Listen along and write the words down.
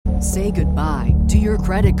Say goodbye to your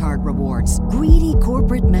credit card rewards. Greedy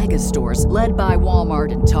corporate mega stores, led by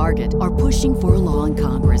Walmart and Target, are pushing for a law in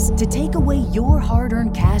Congress to take away your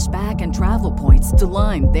hard-earned cash back and travel points to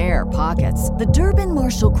line their pockets. The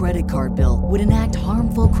Durbin-Marshall credit card bill would enact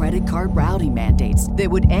harmful credit card routing mandates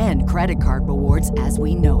that would end credit card rewards as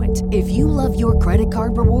we know it. If you love your credit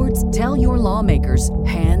card rewards, tell your lawmakers,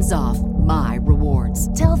 hands off my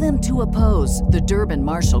rewards. Tell them to oppose the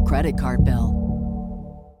Durbin-Marshall credit card bill.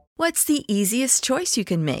 What's the easiest choice you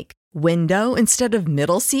can make? Window instead of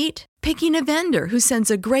middle seat? Picking a vendor who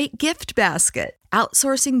sends a great gift basket?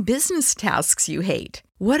 Outsourcing business tasks you hate?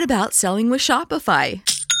 What about selling with Shopify?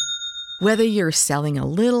 Whether you're selling a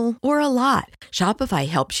little or a lot, Shopify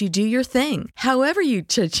helps you do your thing, however you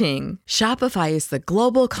cha-ching. Shopify is the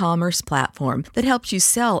global commerce platform that helps you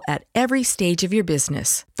sell at every stage of your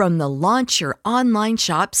business. From the launch your online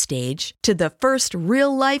shop stage to the first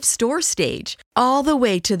real-life store stage, all the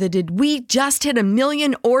way to the did we just hit 1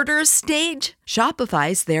 million orders stage.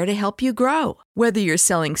 Shopify's there to help you grow. Whether you're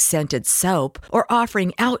selling scented soap or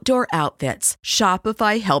offering outdoor outfits,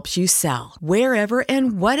 Shopify helps you sell. Wherever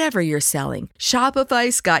and whatever you're selling,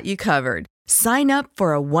 Shopify's got you covered. Sign up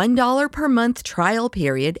for a $1 per month trial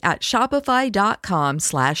period at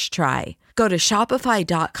shopify.com/try. Go to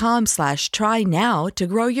shopify.com/try now to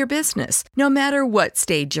grow your business, no matter what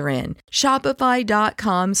stage you're in.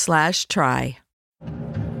 Shopify.com/try.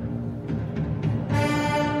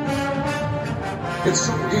 It's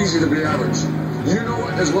so easy to be average. You know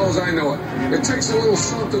it as well as I know it. It takes a little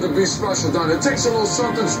something to be special, Don. It takes a little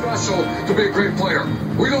something special to be a great player.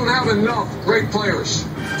 We don't have enough great players.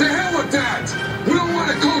 To hell with that! We don't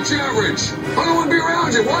want to coach average. I don't want to be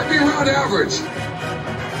around you. Why be around average?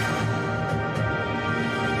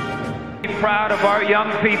 Proud of our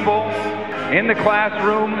young people in the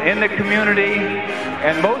classroom, in the community,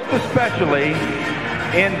 and most especially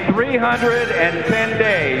in 310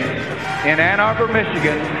 days in Ann Arbor,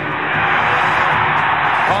 Michigan,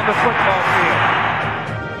 on the football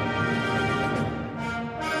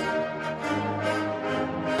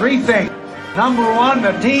field. Three things. Number one,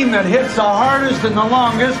 the team that hits the hardest and the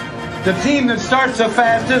longest, the team that starts the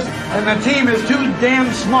fastest, and the team is too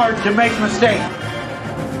damn smart to make mistakes.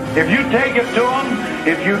 If you take it to them,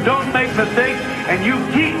 if you don't make mistakes, and you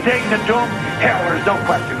keep taking it to them, hell, there's no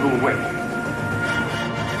question who will win.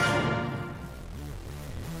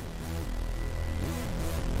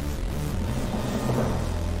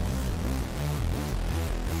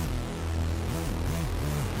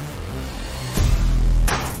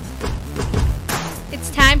 It's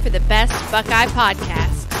time for the best Buckeye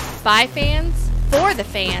podcast. By fans, for the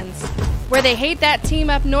fans, where they hate that team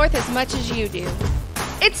up north as much as you do.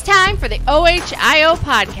 It's time for the OHIO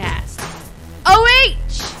podcast.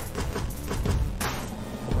 OH!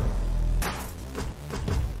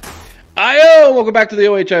 IO! Welcome back to the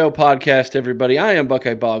OHIO podcast, everybody. I am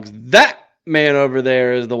Buckeye Boggs. That man over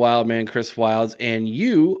there is the wild man, Chris Wilds, and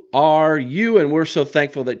you are you, and we're so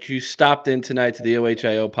thankful that you stopped in tonight to the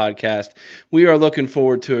OHIO podcast. We are looking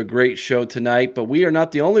forward to a great show tonight, but we are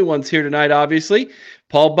not the only ones here tonight, obviously.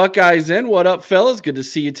 Paul Buckeye's in. What up, fellas? Good to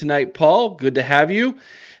see you tonight, Paul. Good to have you.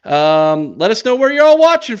 Let us know where you're all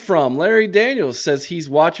watching from. Larry Daniels says he's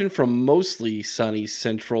watching from mostly sunny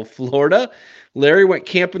Central Florida. Larry went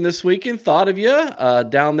camping this weekend. Thought of you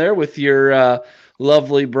down there with your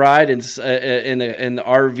lovely bride in the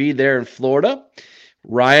RV there in Florida.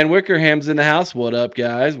 Ryan Wickerham's in the house. What up,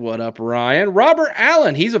 guys? What up, Ryan? Robert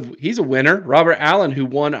Allen. He's a winner. Robert Allen, who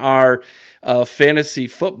won our fantasy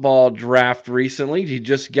football draft recently. He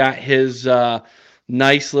just got his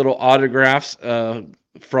nice little autographs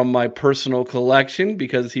from my personal collection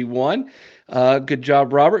because he won. Good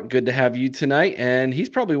job, Robert. Good to have you tonight. And he's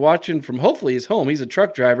probably watching from hopefully his home. He's a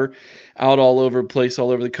truck driver out all over the place, all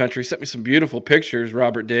over the country. Sent me some beautiful pictures,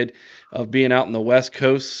 Robert did, of being out in the West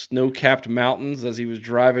Coast, snow-capped mountains as he was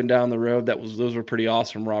driving down the road. Those were pretty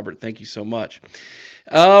awesome, Robert. Thank you so much.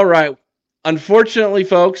 All right. Unfortunately,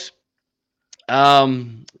 folks,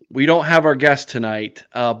 we don't have our guest tonight,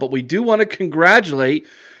 but we do want to congratulate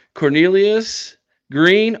Cornelius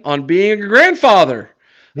Green on being a grandfather.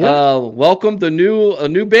 Yeah. Welcomed a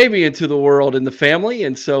new baby into the world in the family,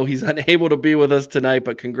 and so he's unable to be with us tonight,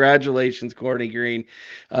 but congratulations, Courtney Green.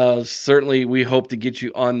 Certainly we hope to get you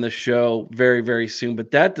on the show very, very soon,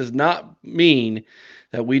 but that does not mean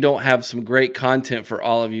that we don't have some great content for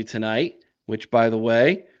all of you tonight, which, by the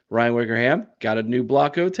way, Ryan Wickerham got a new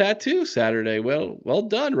Blocko tattoo Saturday. Well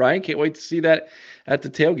done, Ryan. Can't wait to see that at the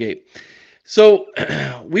tailgate. So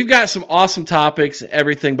we've got some awesome topics,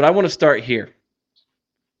 everything, but I want to start here.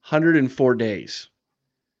 104 days.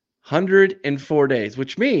 104 days,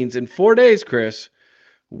 which means in 4 days, Chris,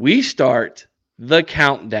 we start the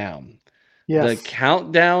countdown. Yes. The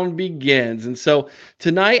countdown begins. And so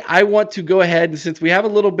tonight I want to go ahead, and since we have a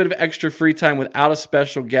little bit of extra free time without a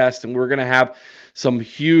special guest, and we're going to have some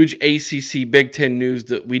huge ACC Big Ten news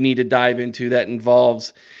that we need to dive into that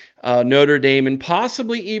involves Notre Dame and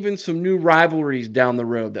possibly even some new rivalries down the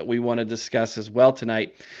road that we want to discuss as well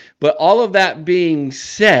tonight. But all of that being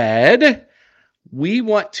said, we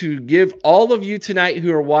want to give all of you tonight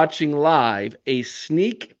who are watching live a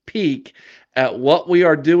sneak peek at what we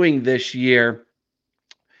are doing this year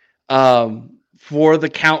for the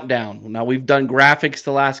countdown. Now, we've done graphics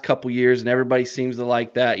the last couple years, and everybody seems to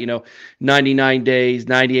like that. 99 days,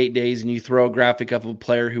 98 days, and you throw a graphic of a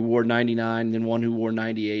player who wore 99, and then one who wore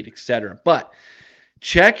 98, etc. But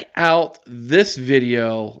check out this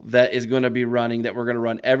video that is going to be running, that we're going to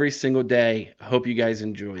run every single day. I hope you guys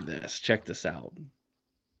enjoy this. Check this out.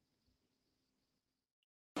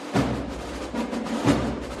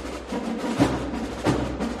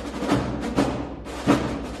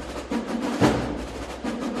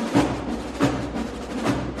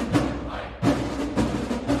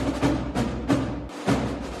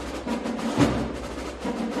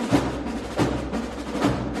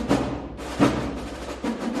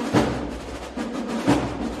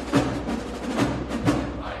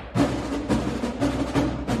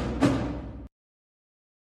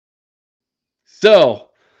 So,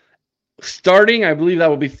 starting, I believe that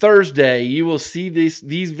will be Thursday, you will see these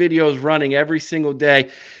videos running every single day.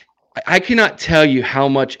 I cannot tell you how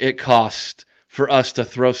much it costs for us to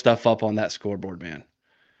throw stuff up on that scoreboard, man.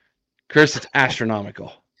 Chris, it's astronomical.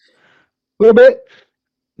 A little bit.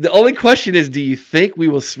 The only question is, do you think we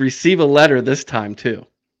will receive a letter this time too?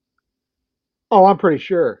 Oh, I'm pretty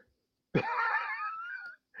sure.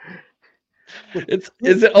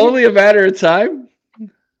 Is it only a matter of time?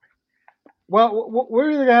 Well,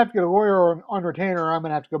 we're either gonna have to get a lawyer or on retainer, or I'm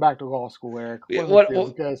gonna have to go back to law school, Eric. One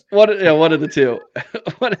of the two.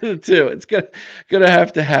 One of the two. It's gonna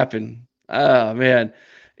have to happen. Oh man,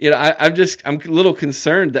 I'm a little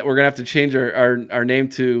concerned that we're gonna have to change our name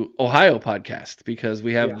to Ohio Podcast because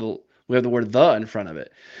we have the word "the" in front of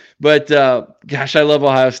it. But gosh, I love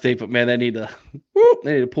Ohio State, but man, they need to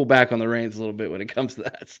pull back on the reins a little bit when it comes to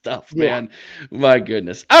that stuff, man. My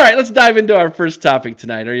goodness. All right, let's dive into our first topic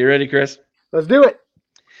tonight. Are you ready, Chris? Let's do it.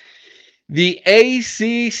 The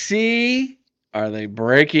ACC, are they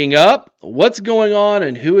breaking up? What's going on,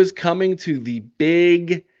 and who is coming to the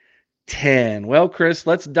Big Ten? Well, Chris,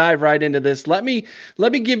 let's dive right into this. Let me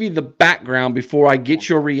give you the background before I get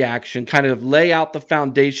your reaction, kind of lay out the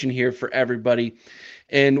foundation here for everybody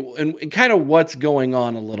and kind of what's going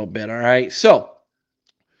on a little bit, all right? So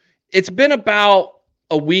it's been about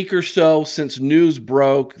a week or so since news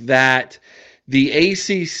broke that the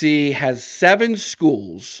ACC has 7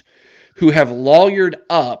 schools who have lawyered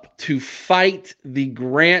up to fight the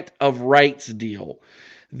grant of rights deal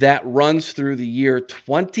that runs through the year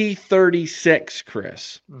 2036,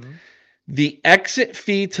 Chris. Mm-hmm. The exit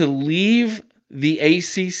fee to leave the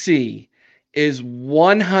ACC is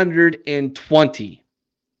 $120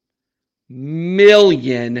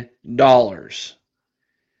 million.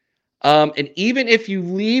 And even if you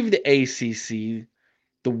leave the ACC,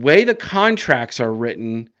 the way the contracts are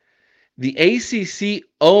written, the ACC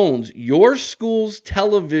owns your school's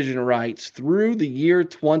television rights through the year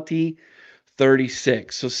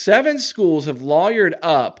 2036. So 7 schools have lawyered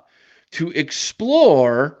up to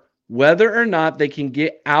explore whether or not they can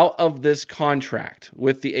get out of this contract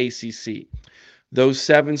with the ACC. Those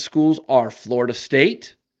 7 schools are Florida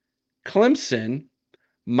State, Clemson,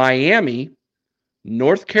 Miami,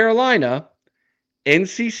 North Carolina,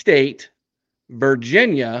 NC State,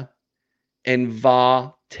 Virginia, and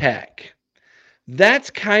Va Tech. That's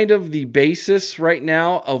kind of the basis right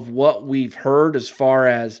now of what we've heard as far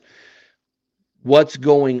as what's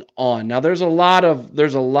going on. Now there's a lot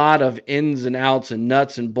of ins and outs and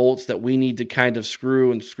nuts and bolts that we need to kind of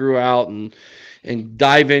screw out and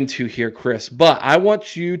dive into here, Chris. But I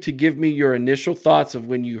want you to give me your initial thoughts of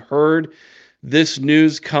when you heard this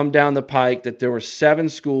news come down the pike that there were 7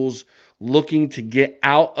 schools looking to get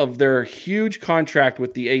out of their huge contract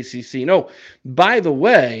with the ACC. No, by the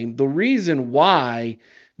way, the reason why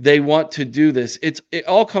they want to do this, it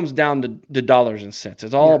all comes down to the dollars and cents.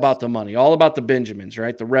 It's all about the money, all about the Benjamins,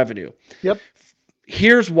 right? The revenue. Yep.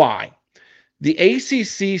 Here's why. The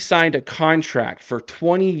ACC signed a contract for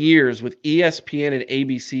 20 years with ESPN and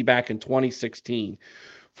ABC back in 2016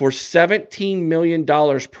 for $17 million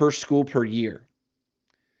per school per year.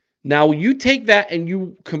 Now, you take that and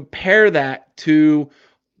you compare that to,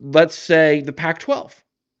 let's say, the Pac-12,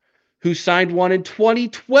 who signed one in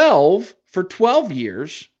 2012 for 12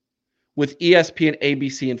 years with ESPN,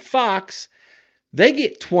 ABC, and Fox, they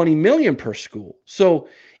get $20 million per school. So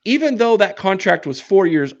even though that contract was 4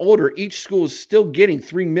 years older, each school is still getting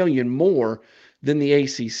 $3 million more than the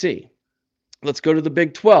ACC. Let's go to the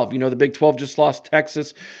Big 12. You know, the Big 12 just lost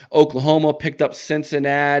Texas. Oklahoma picked up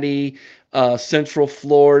Cincinnati, Central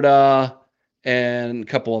Florida, and a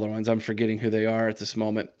couple other ones. I'm forgetting who they are at this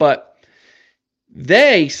moment. But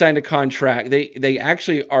they signed a contract. They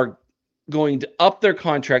actually are going to up their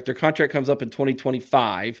contract. Their contract comes up in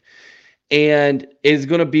 2025 and is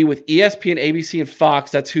going to be with ESPN, ABC, and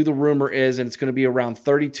Fox. That's who the rumor is, and it's going to be around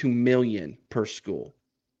 $32 million per school.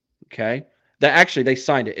 Okay? That actually, they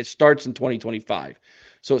signed it. It starts in 2025.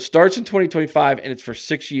 So it starts in 2025, and it's for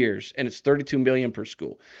 6 years, and it's $32 million per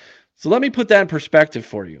school. So let me put that in perspective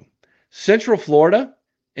for you. Central Florida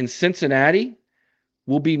and Cincinnati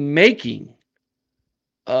will be making,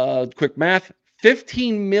 quick math,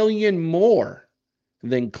 $15 million more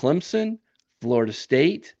than Clemson, Florida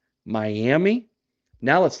State, Miami.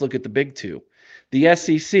 Now let's look at the big two. The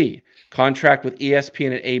SEC contract with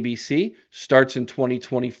ESPN and ABC starts in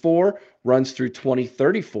 2024, runs through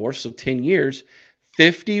 2034, so 10 years,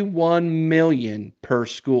 $51 million per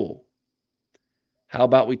school. How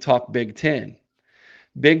about we talk Big Ten?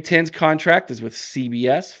 Big Ten's contract is with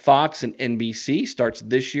CBS, Fox, and NBC, starts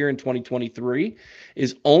this year in 2023,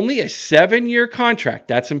 is only a 7-year contract.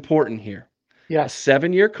 That's important here. Yes. A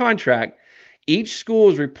 7-year contract. Each school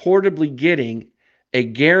is reportedly getting a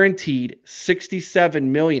guaranteed $67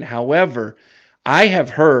 million. However, I have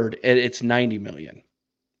heard it's $90 million,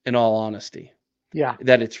 in all honesty. Yeah.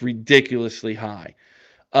 That it's ridiculously high.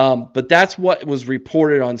 But that's what was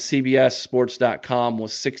reported on CBSSports.com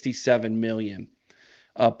was $67 million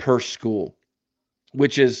per school,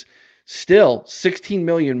 which is still $16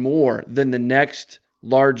 million more than the next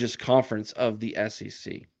largest conference of the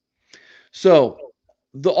SEC. So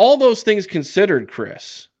all those things considered,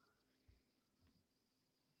 Chris,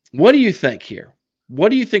 what do you think here? What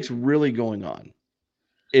do you think's really going on?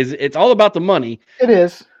 It's all about the money. It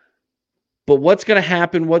is. But what's going to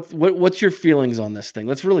happen? What's your feelings on this thing?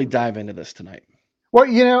 Let's really dive into this tonight. Well,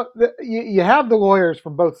 you know, you have the lawyers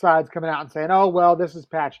from both sides coming out and saying, "Oh, well, this is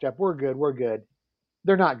patched up. We're good. We're good."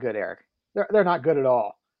 They're not good, Eric. They're not good at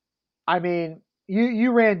all. I mean,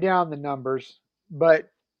 you ran down the numbers, but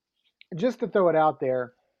just to throw it out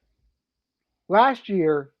there, last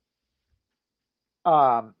year,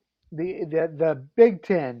 the Big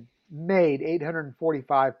Ten made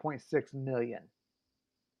 $845.6 million.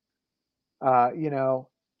 You know,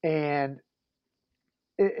 and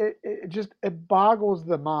it just boggles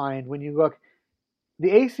the mind when you look.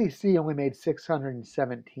 The ACC only made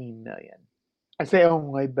 $617 million. I say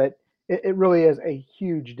only, but it really is a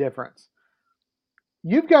huge difference.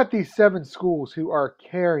 You've got these 7 schools who are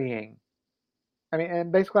carrying. I mean,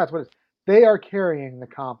 and basically that's what it's. They are carrying the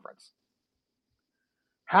conference.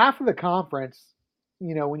 Half of the conference,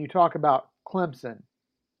 you know, when you talk about Clemson,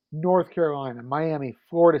 North Carolina, Miami,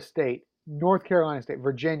 Florida State, North Carolina State,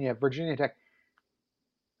 Virginia Tech.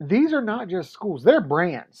 These are not just schools, they're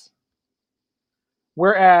brands.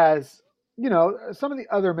 Whereas, you know, some of the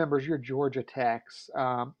other members, your Georgia Techs,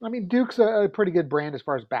 I mean, Duke's a pretty good brand as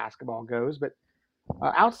far as basketball goes, but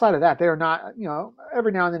outside of that, they are not, you know,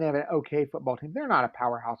 every now and then they have an okay football team. They're not a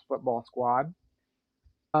powerhouse football squad.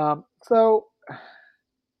 So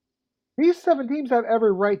these 7 teams have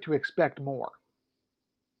every right to expect more.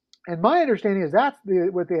 And my understanding is that's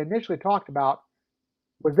what they initially talked about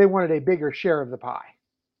was they wanted a bigger share of the pie.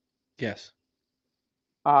 Yes.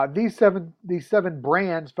 These seven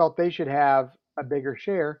brands felt they should have a bigger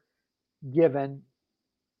share, given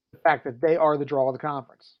the fact that they are the draw of the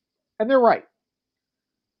conference, and they're right.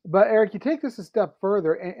 But Eric, you take this a step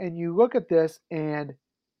further, and you look at this, and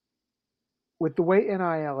with the way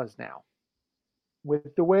NIL is now,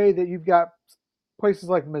 with the way that you've got places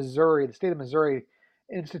like Missouri, the state of Missouri,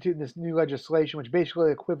 instituting this new legislation, which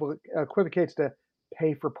basically equivocates to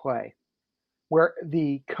pay for play, where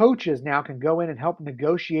the coaches now can go in and help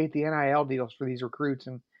negotiate the NIL deals for these recruits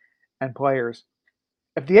and players.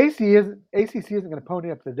 If the ACC isn't going to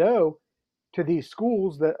pony up the dough to these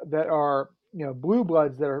schools that are, you know, blue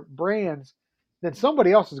bloods, that are brands, then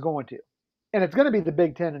somebody else is going to. And it's going to be the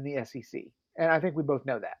Big Ten and the SEC. And I think we both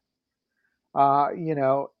know that. You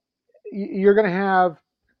know, you're going to have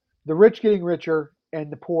the rich getting richer and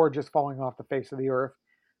the poor just falling off the face of the earth.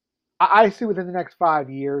 I see within the next 5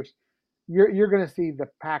 years, you're going to see the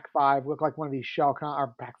Pac-5 look like one of these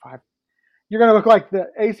or Pac-5. You're going to look like the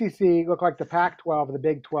ACC, look like the Pac-12 or the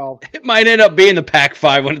Big 12. It might end up being the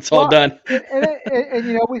Pac-5 when it's all done. And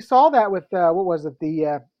you know, we saw that with what was it,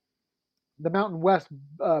 the Mountain West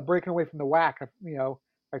breaking away from the WAC, you know,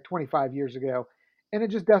 like 25 years ago, and it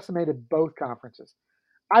just decimated both conferences.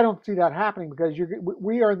 I don't see that happening because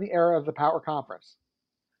we are in the era of the power conference.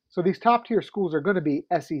 So these top tier schools are going to be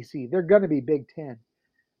SEC. They're going to be Big Ten,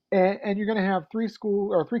 and you're going to have three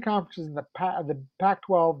conferences in the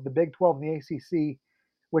Pac-12, the Big 12, and the ACC,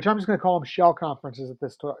 which I'm just going to call them shell conferences at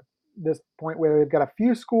this point, where they've got a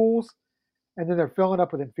few schools, and then they're filling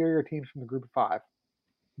up with inferior teams from the Group of Five,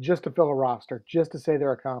 just to fill a roster, just to say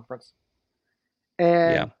they're a conference.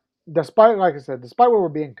 Yeah. And despite, like I said, despite what we're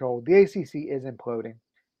being told, the ACC is imploding.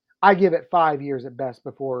 I give it 5 years at best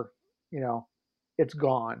before, it's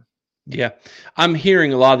gone. Yeah. I'm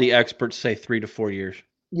hearing a lot of the experts say 3 to 4 years.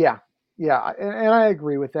 Yeah. Yeah. And I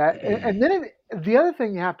agree with that. And then the other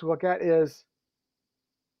thing you have to look at is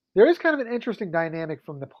there is kind of an interesting dynamic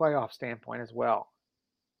from the playoff standpoint as well.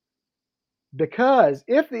 Because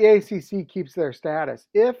if the ACC keeps their status,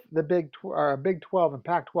 if the Big 12 and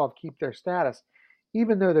Pac-12 keep their status,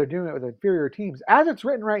 even though they're doing it with inferior teams, as it's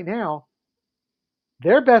written right now,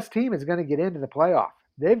 their best team is going to get into the playoff.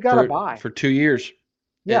 They've got to bye for 2 years.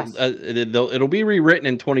 Yes, it'll be rewritten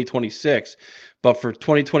in 2026, but for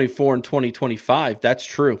 2024 and 2025, that's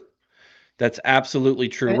true. That's absolutely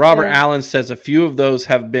true. Robert Allen says a few of those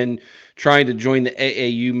have been trying to join the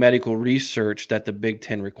AAU medical research that the Big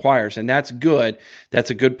Ten requires, and that's good. That's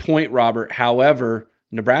a good point, Robert. However,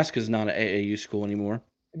 Nebraska's not an AAU school anymore.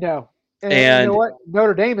 No, and you know what?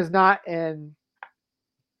 Notre Dame is not, and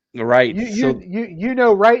right. You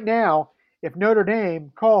know right now, if Notre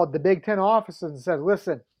Dame called the Big Ten offices and said,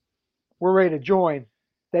 "Listen, we're ready to join,"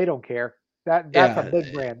 they don't care. That's a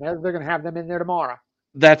big brand. They're going to have them in there tomorrow.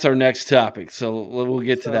 That's our next topic, so we'll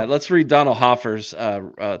get to that. Let's read Donald Hoffer's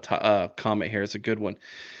comment here. It's a good one.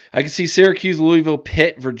 I can see Syracuse, Louisville,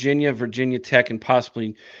 Pitt, Virginia Tech, and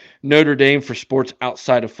possibly Notre Dame for sports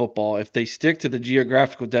outside of football if they stick to the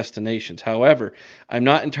geographical destinations. However, I'm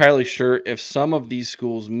not entirely sure if some of these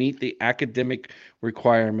schools meet the academic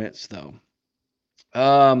requirements, though.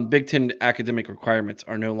 Big Ten academic requirements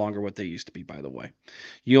are no longer what they used to be, by the way.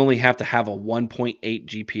 You only have to have a 1.8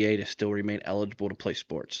 GPA to still remain eligible to play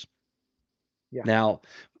sports. Yeah. Now,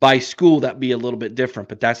 by school, that'd be a little bit different,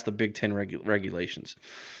 but that's the Big Ten regulations.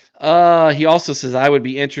 He also says, I would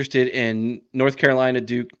be interested in North Carolina,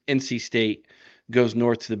 Duke, NC State goes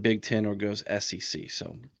north to the Big Ten or goes SEC.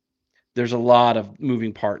 So there's a lot of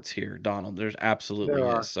moving parts here, Donald. There's absolutely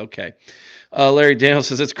is. Okay. Larry Daniels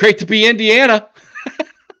says, it's great to be Indiana.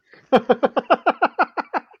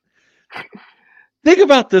 Think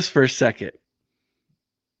about this for a second.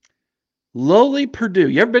 Lowly Purdue.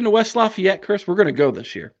 You ever been to West Lafayette, Chris? We're going to go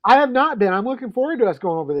this year. I have not been. I'm looking forward to us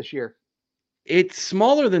going over this year. It's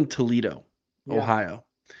smaller than Toledo, Ohio.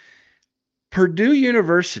 Purdue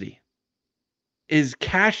University is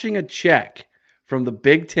cashing a check from the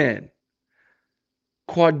Big Ten,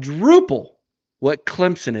 quadruple what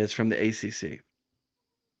Clemson is from the ACC.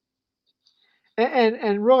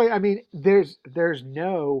 And really, I mean, there's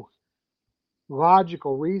no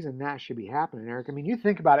logical reason that should be happening, Eric. I mean, you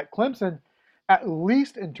think about it. Clemson, at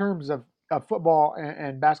least in terms of football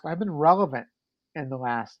and basketball, have been relevant in the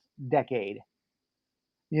last decade.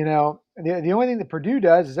 You know, the only thing that Purdue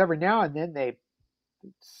does is every now and then they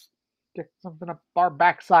stick something up our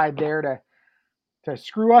backside there to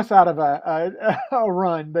screw us out of a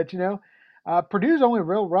run. But, you know, Purdue's only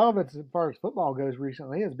real relevance as far as football goes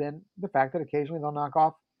recently has been the fact that occasionally they'll knock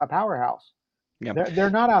off a powerhouse. Yep. They're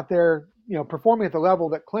not out there, you know, performing at the level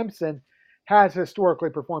that Clemson has historically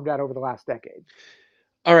performed at over the last decade.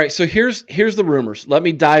 All right, so here's the rumors. Let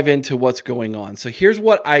me dive into what's going on. So here's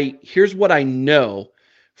what I know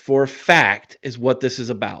for a fact is what this is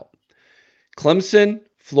about. Clemson,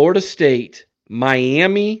 Florida State,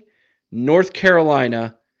 Miami, North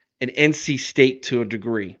Carolina, and NC State to a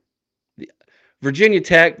degree. Virginia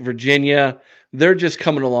Tech, Virginia, they're just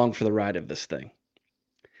coming along for the ride of this thing.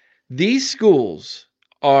 These schools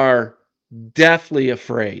are deathly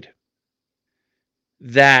afraid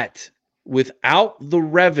that without the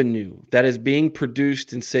revenue that is being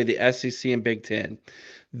produced in, say, the SEC and Big Ten,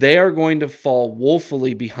 they are going to fall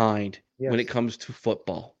woefully behind when it comes to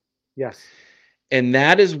football. Yes. And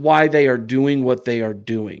that is why they are doing what they are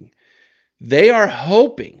doing. They are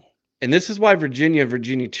hoping, and this is why Virginia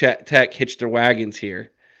Tech hitched their wagons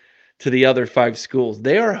here to the other 5 schools.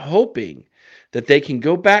 They are hoping that they can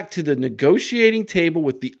go back to the negotiating table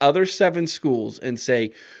with the other 7 schools and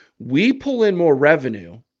say, we pull in more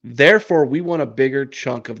revenue, therefore we want a bigger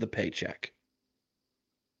chunk of the paycheck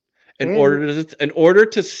in order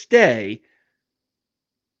to stay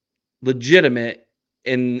legitimate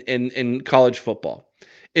in college football.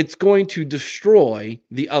 It's going to destroy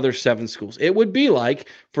the other 7 schools. It would be like,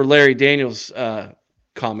 for Larry Daniels'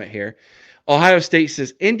 comment here. Ohio State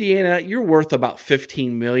says, Indiana, you're worth about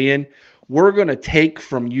 $15 million. We're going to take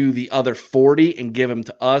from you the other 40 and give them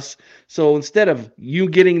to us. So instead of you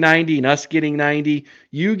getting 90 and us getting 90,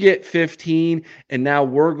 you get 15, and now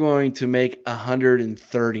we're going to make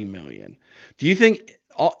 $130 million. Do you think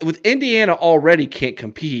with Indiana already can't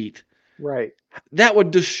compete? Right. That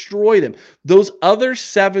would destroy them. Those other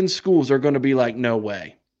 7 schools are going to be like, no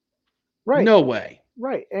way. Right. No way.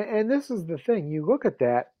 Right. And this is the thing. You look at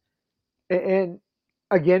that, and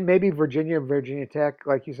again, maybe Virginia and Virginia Tech,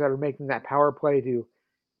 like you said, are making that power play to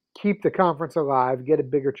keep the conference alive, get a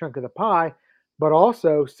bigger chunk of the pie, but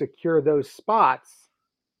also secure those spots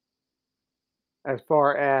as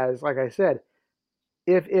far as, like I said,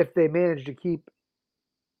 if they manage to keep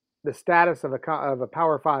the status of a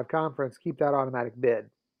Power 5 conference, keep that automatic bid.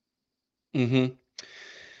 Mm-hmm.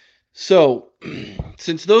 So,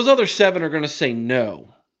 since those other 7 are going to say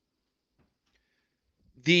no,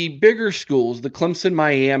 the bigger schools, the Clemson,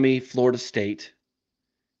 Miami, Florida State,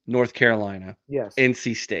 North Carolina, Yes.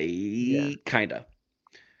 NC State, kind of,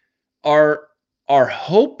 are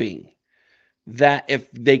hoping that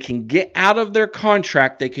if they can get out of their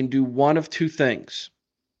contract, they can do one of 2 things.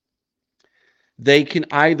 They can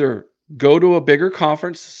either go to a bigger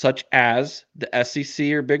conference, such as the SEC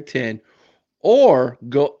or Big Ten, or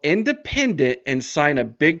go independent and sign a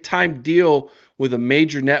big-time deal with a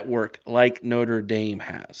major network like Notre Dame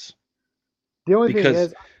has. The only thing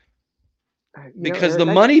is, because the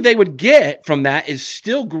money they would get from that is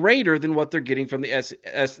still greater than what they're getting from the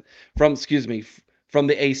from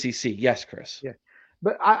the ACC. Yes, Chris. Yeah,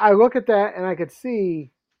 but I look at that and I could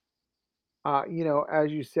see, as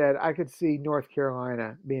you said, I could see North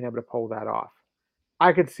Carolina being able to pull that off.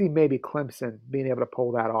 I could see maybe Clemson being able to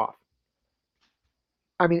pull that off.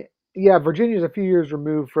 I mean, yeah, Virginia's a few years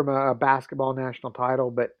removed from a basketball national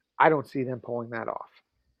title, but I don't see them pulling that off.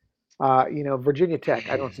 Virginia Tech,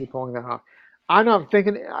 I don't see pulling that off. I don't think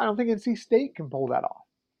NC State can pull that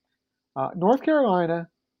off. North Carolina,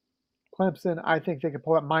 Clemson, I think they could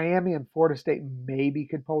pull it. Miami and Florida State maybe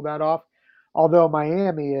could pull that off. Although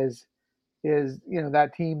Miami is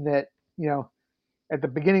that team that, at the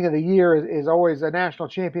beginning of the year is always a national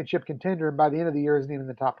championship contender, and by the end of the year isn't even in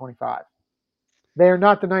the top 25. They are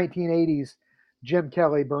not the 1980s Jim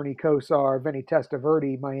Kelly, Bernie Kosar, Vinny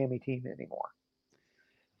Testaverde Miami team anymore.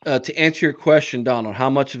 To answer your question, Donald, how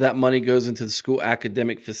much of that money goes into the school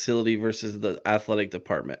academic facility versus the athletic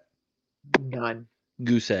department? None.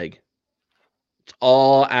 Goose egg. It's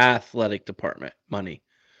all athletic department money.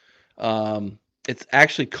 It's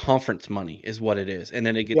actually conference money is what it is. And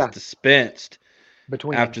then it gets dispensed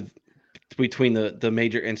between the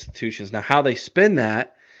major institutions. Now, how they spend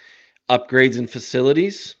that, upgrades in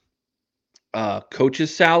facilities,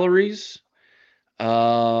 coaches' salaries,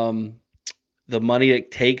 the money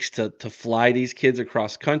it takes to fly these kids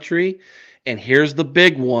across country. And here's the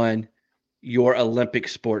big one, your Olympic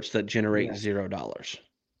sports that generate $0.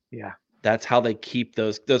 Yeah. That's how they keep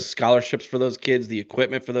those scholarships for those kids, the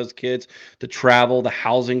equipment for those kids, the travel, the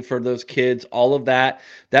housing for those kids, all of that.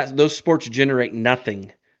 Those sports generate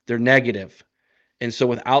nothing. They're negative. And so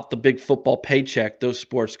without the big football paycheck, those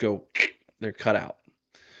sports they're cut out.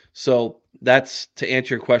 So that's, to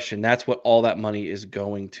answer your question, that's what all that money is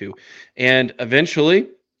going to. And eventually,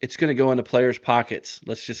 it's going to go into players' pockets.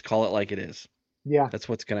 Let's just call it like it is. Yeah. That's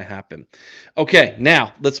what's going to happen. Okay,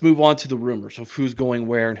 now let's move on to the rumors of who's going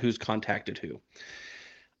where and who's contacted who.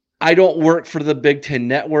 I don't work for the Big Ten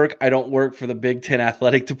Network. I don't work for the Big Ten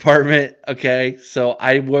Athletic Department. Okay, so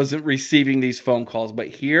I wasn't receiving these phone calls. But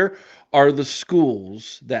here are the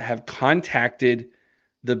schools that have contacted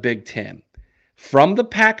the Big Ten. From the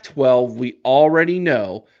Pac-12, we already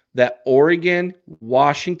know that Oregon,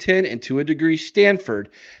 Washington, and to a degree Stanford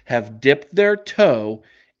have dipped their toe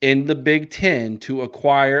in the Big Ten to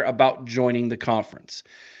acquire about joining the conference.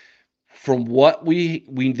 From what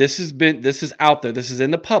this is out there, this is in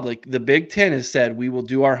the public, the Big Ten has said we will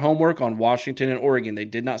do our homework on Washington and Oregon. They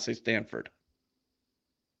did not say Stanford.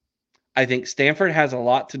 I think Stanford has a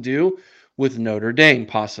lot to do with Notre Dame,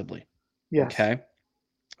 possibly. Yes. Okay.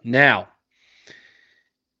 Now,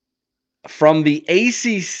 from the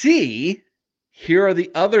ACC, here are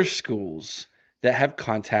the other schools that have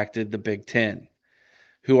contacted the Big Ten,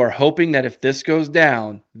 who are hoping that if this goes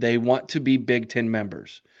down, they want to be Big Ten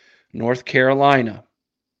members. North Carolina,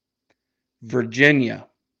 Virginia,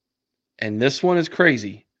 and this one is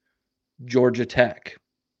crazy, Georgia Tech.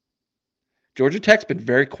 Georgia Tech's been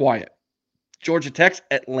very quiet. Georgia Tech's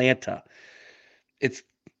Atlanta.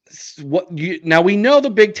 Now we know the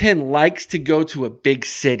Big Ten likes to go to a big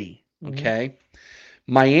city, okay?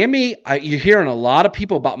 Mm-hmm. Miami, you're hearing a lot of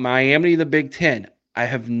people about Miami, the Big Ten. I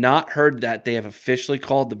have not heard that they have officially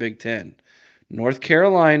called the Big Ten. North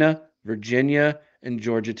Carolina, Virginia, and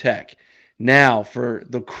Georgia Tech. Now, for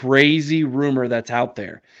the crazy rumor that's out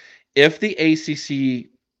there, if the ACC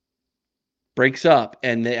breaks up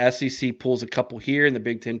and the SEC pulls a couple here and the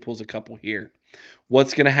Big Ten pulls a couple here,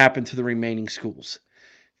 what's going to happen to the remaining schools?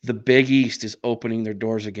 The Big East is opening their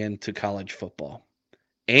doors again to college football.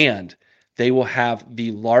 And they will have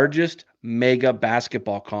the largest mega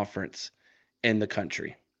basketball conference in the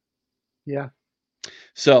country. Yeah.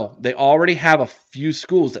 So they already have a few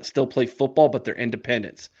schools that still play football, but they're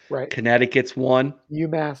independents. Right. Connecticut's one.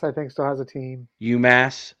 UMass, I think, still has a team.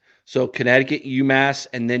 UMass. So Connecticut, UMass,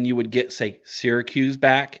 and then you would get, say, Syracuse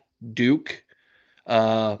back, Duke,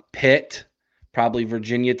 Pitt, probably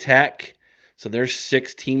Virginia Tech. So there's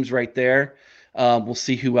 6 teams right there. We'll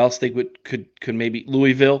see who else they could maybe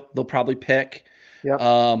Louisville. They'll probably pick. Yep.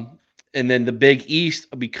 And then the Big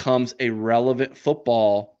East becomes a relevant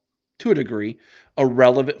football, to a degree, a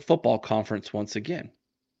relevant football conference once again.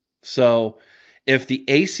 So if the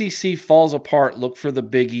ACC falls apart, look for the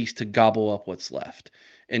Big East to gobble up what's left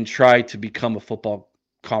and try to become a football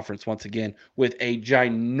conference once again with a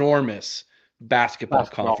ginormous basketball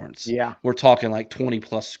conference. Yeah. We're talking like 20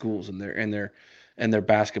 plus schools in their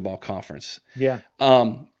basketball conference. Yeah.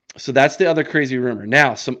 So that's the other crazy rumor.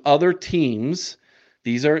 Now, some other teams,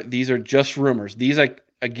 these are just rumors. These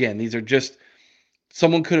are just,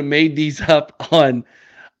 someone could have made these up on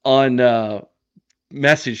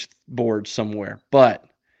message boards somewhere. But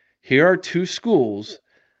here are 2 schools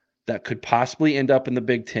that could possibly end up in the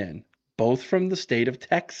Big Ten, both from the state of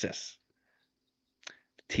Texas.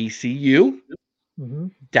 TCU,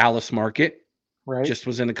 Dallas Market, right, just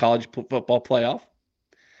was in the college football playoff.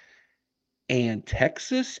 And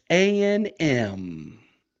Texas A&M,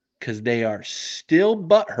 because they are still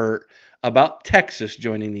butthurt about Texas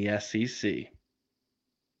joining the SEC.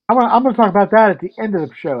 I'm going to talk about that at the end of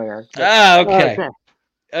the show, Eric. Okay.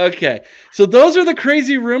 Okay. So those are the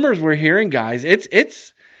crazy rumors we're hearing, guys.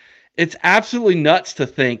 It's absolutely nuts to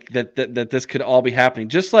think that this could all be happening.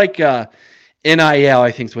 Just like NIL,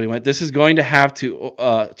 I think is what he went. This is going to have to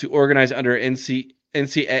organize under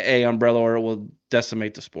NCAA umbrella, or it will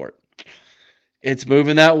decimate the sport. It's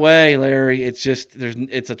moving that way, Larry. It's just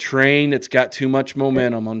it's a train. It's got too much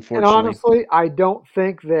momentum, unfortunately. And honestly, I don't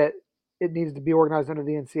think that it needs to be organized under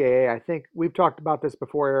the NCAA. I think we've talked about this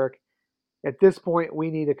before, Eric. At this point, we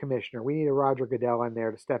need a commissioner. We need a Roger Goodell in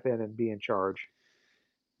there to step in and be in charge.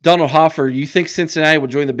 Donald Hoffer, you think Cincinnati will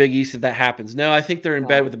join the Big East if that happens? No, I think they're in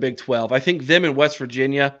bed with the Big 12. I think them and West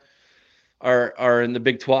Virginia are in the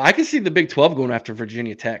Big 12. I can see the Big 12 going after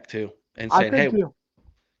Virginia Tech too and saying, hey,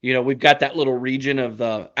 we've got that little region of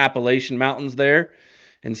the Appalachian Mountains there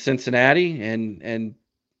in Cincinnati, and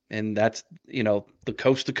that's, the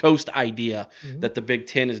coast to coast idea that the Big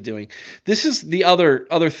Ten is doing. This is the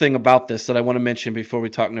other thing about this that I want to mention before we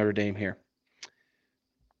talk Notre Dame here.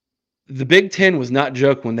 The Big Ten was not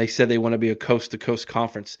joking when they said they want to be a coast to coast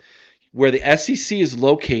conference. Where the SEC is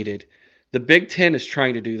located, the Big Ten is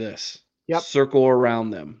trying to do this. Yep. Circle around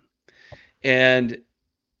them. And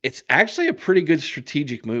it's actually a pretty good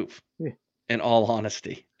strategic move, in all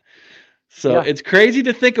honesty. So it's crazy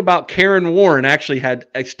to think about Karen Warren actually had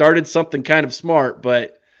started something kind of smart,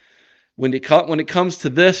 but when it comes to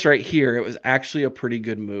this right here, it was actually a pretty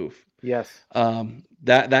good move. Yes.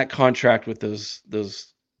 That contract with those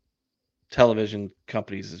television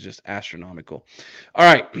companies is just astronomical. All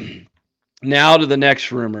right, now to the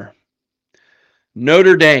next rumor.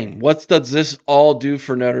 Notre Dame. What does this all do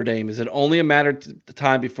for Notre Dame? Is it only a matter of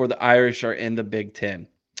time before the Irish are in the Big Ten?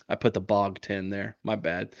 I put the Bog 10 there. My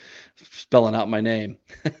bad. Spelling out my name.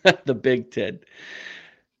 The Big Ten.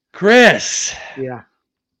 Chris. Yeah.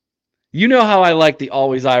 You know how I like the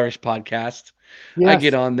Always Irish podcast. Yes. I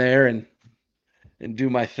get on there and do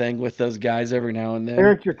my thing with those guys every now and then.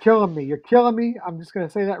 Eric, you're killing me. You're killing me. I'm just going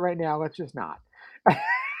to say that right now. Let's just not.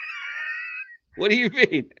 What do you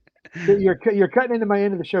mean? You're cutting into my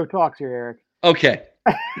end of the show talks here, Eric. Okay.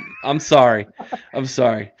 I'm sorry.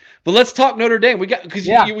 But let's talk Notre Dame. We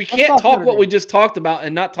can't talk what we just talked about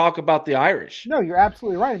and not talk about the Irish. No, you're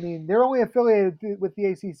absolutely right. I mean, they're only affiliated with the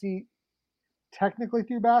ACC technically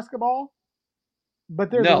through basketball, but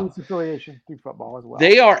there's a loose affiliation through football as well.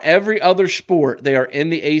 They are every other sport. They are in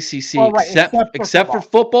the ACC except for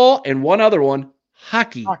football and one other one,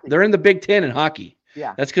 hockey. They're in the Big Ten in hockey.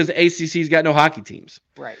 Yeah. That's because the ACC's got no hockey teams.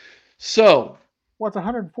 Right. So. Well, it's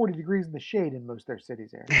 140 degrees in the shade in most of their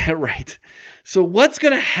cities there. Right. So what's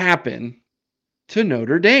going to happen to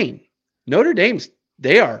Notre Dame? Notre Dame's,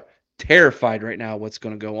 they are terrified right now what's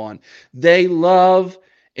going to go on. They love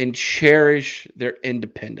and cherish their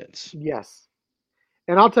independence. Yes.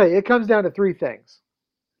 And I'll tell you, it comes down to three things.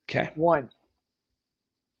 Okay. One,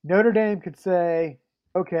 Notre Dame could say,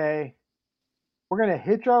 okay, we're going to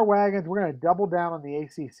hitch our wagons. We're going to double down on the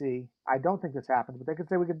ACC. I don't think this happens, but they could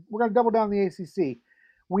say we're going to double down on the ACC.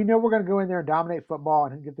 We know we're going to go in there and dominate football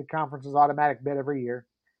and get the conference's automatic bid every year.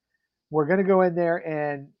 We're going to go in there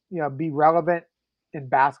and be relevant in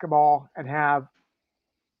basketball and have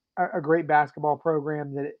a great basketball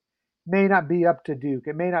program that it may not be up to Duke.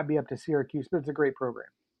 It may not be up to Syracuse, but it's a great program.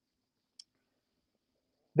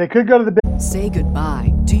 They could go to the big. Say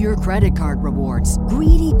goodbye to your credit card rewards.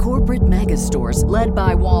 Greedy corporate mega stores, led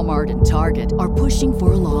by Walmart and Target, are pushing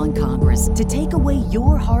for a law in Congress to take away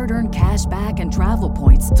your hard-earned cash back and travel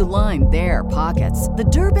points to line their pockets. The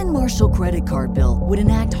Durbin-Marshall credit card bill would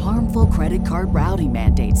enact harmful credit card routing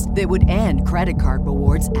mandates that would end credit card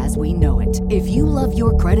rewards as we know it. If you love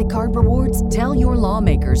your credit card rewards, tell your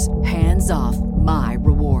lawmakers, hands off my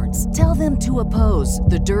rewards. Tell them to oppose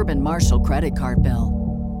the Durbin-Marshall credit card bill.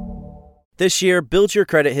 This year, build your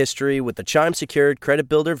credit history with the Chime Secured Credit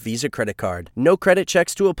Builder Visa Credit Card. No credit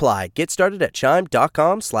checks to apply. Get started at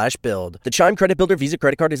chime.com/build. The Chime Credit Builder Visa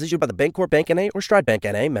Credit Card is issued by the Bancorp Bank N.A. or Stride Bank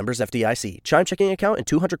N.A. members FDIC. Chime checking account and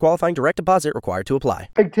 200 qualifying direct deposit required to apply.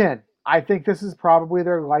 Big Ten. I think this is probably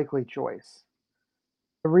their likely choice.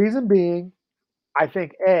 The reason being, I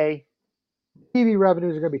think, A, TV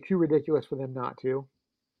revenues are going to be too ridiculous for them not to.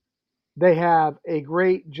 They have a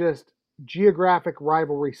great just geographic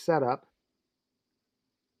rivalry setup.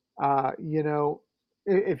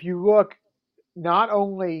 If you look, not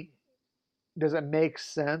only does it make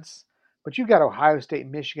sense, but you've got Ohio State,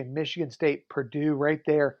 Michigan State, Purdue right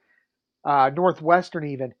there, Northwestern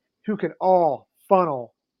even, who can all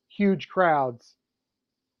funnel huge crowds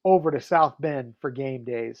over to South Bend for game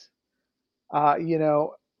days.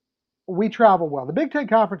 We travel well. The Big Ten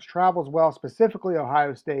Conference travels well, specifically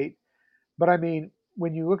Ohio State. But I mean,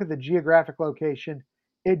 when you look at the geographic location,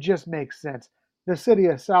 it just makes sense. The city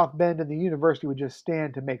of South Bend and the university would just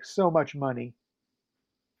stand to make so much money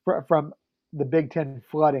from the Big Ten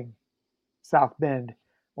flooding South Bend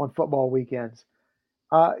on football weekends.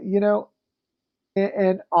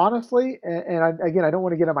 And honestly, again, I don't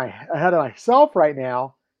want to get ahead of myself right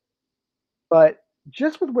now, but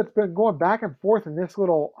just with what's been going back and forth in this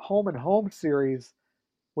little home and home series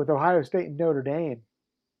with Ohio State and Notre Dame,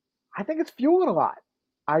 I think it's fueling a lot.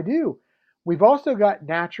 I do. We've also got a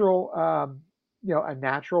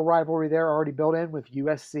natural rivalry there already built in with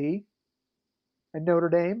USC and Notre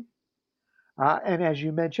Dame. And as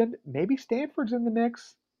you mentioned, maybe Stanford's in the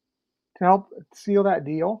mix to help seal that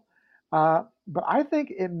deal. But I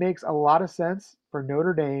think it makes a lot of sense for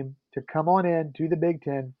Notre Dame to come on in to the Big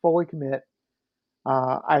Ten, fully commit.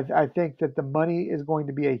 I think that the money is going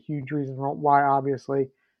to be a huge reason why, obviously.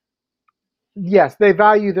 Yes, they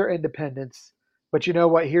value their independence. But you know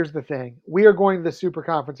what? Here's the thing. We are going to the Super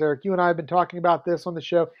Conference, Eric. You and I have been talking about this on the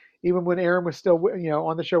show. Even when Aaron was still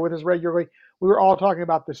on the show with us regularly, we were all talking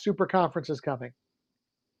about the Super Conference is coming.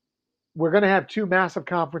 We're going to have two massive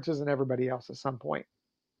conferences and everybody else at some point.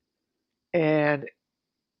 And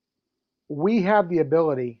we have the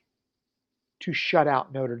ability to shut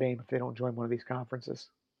out Notre Dame if they don't join one of these conferences.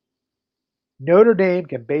 Notre Dame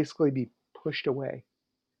can basically be pushed away.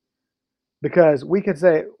 Because we can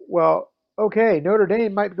say, well, okay, Notre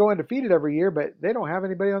Dame might go undefeated every year, but they don't have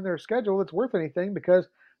anybody on their schedule that's worth anything because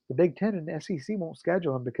the Big Ten and the SEC won't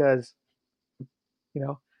schedule them because,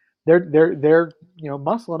 they're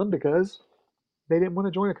muscling them because they didn't want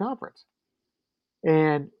to join a conference.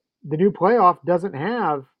 And the new playoff doesn't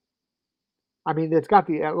have, it's got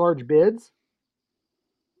the at-large bids,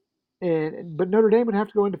 but Notre Dame would have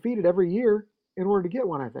to go undefeated every year in order to get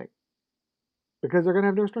one, I think, because they're going to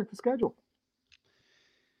have no strength of schedule.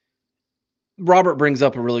 Robert brings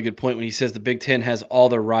up a really good point when he says the Big Ten has all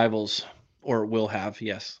their rivals, or will have,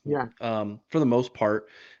 yes. Yeah. For the most part.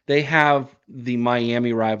 They have the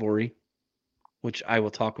Miami rivalry, which I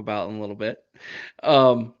will talk about in a little bit.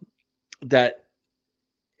 That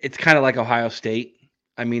it's kind of like Ohio State.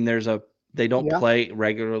 They don't play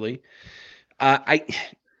regularly.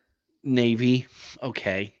 Navy,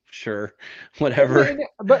 okay, sure, whatever.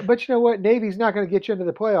 But you know what? Navy's not going to get you into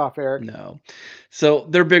the playoff, Eric. No. So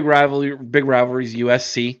their big rivalries,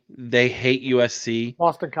 USC. They hate USC.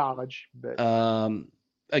 Boston College. But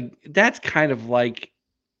that's kind of like.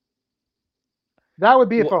 That would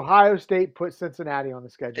be if Ohio State put Cincinnati on the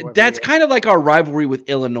schedule. That's kind of like our rivalry with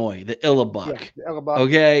Illinois, the Illabuck. Yeah, the Illabuck.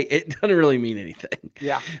 Okay, it doesn't really mean anything.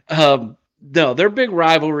 Yeah. No, their big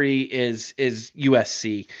rivalry is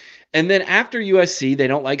USC. And then after USC, they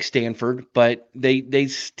don't like Stanford, but they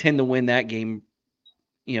tend to win that game,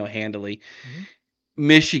 handily. Mm-hmm.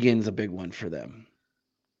 Michigan's a big one for them.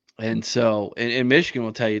 And so, and Michigan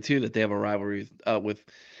will tell you too that they have a rivalry with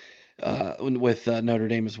Notre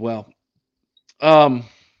Dame as well. Donald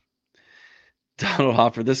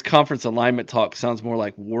Hopper, this conference alignment talk sounds more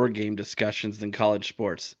like war game discussions than college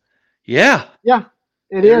sports. Yeah, Yeah,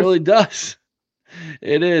 it it is. really does.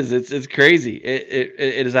 It is. It's crazy.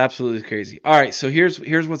 It is absolutely crazy. All right, so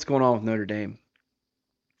here's what's going on with Notre Dame.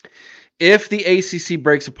 If the ACC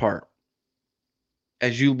breaks apart,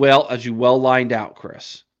 as you well lined out,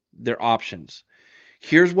 Chris, their options.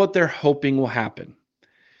 Here's what they're hoping will happen.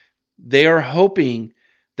 They are hoping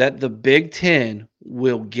that the Big Ten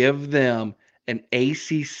will give them an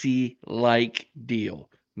ACC-like deal,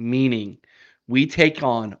 meaning we take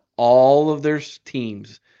on all of their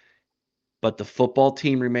teams, but the football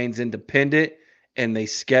team remains independent, and they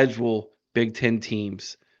schedule Big Ten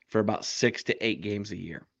teams for about 6 to 8 games a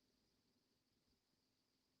year.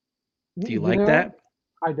 Do you like that?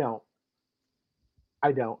 I don't.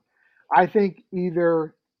 I think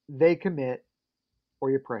either they commit or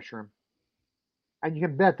you pressure them. And you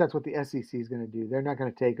can bet that's what the SEC is going to do. They're not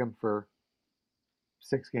going to take them for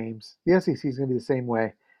 6 games. The SEC is going to be the same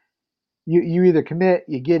way. You either commit,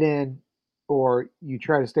 you get in, or you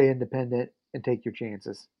try to stay independent and take your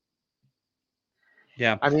chances.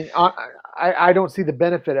 Yeah. I mean, I don't see the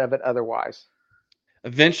benefit of it otherwise.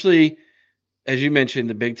 Eventually, as you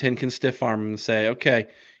mentioned, the Big Ten can stiff arm them and say, okay,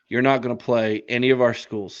 you're not going to play any of our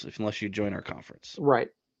schools unless you join our conference. Right.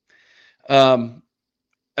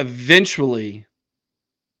 Eventually,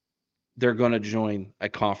 they're going to join a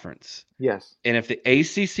conference. Yes. And if the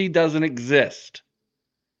ACC doesn't exist,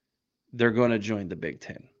 they're going to join the Big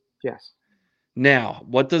Ten. Yes. Now,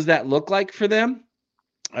 what does that look like for them?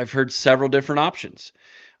 I've heard several different options.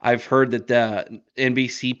 I've heard that the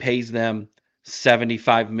NBC pays them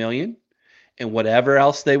 $75 million, and whatever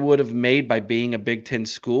else they would have made by being a Big Ten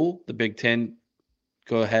school, the Big Ten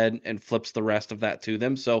go ahead and flips the rest of that to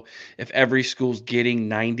them. So if every school's getting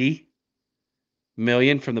 $90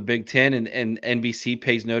 million from the Big Ten and NBC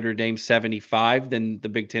pays Notre Dame 75, then the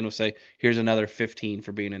Big Ten will say, here's another 15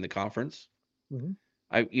 for being in the conference. Mm-hmm.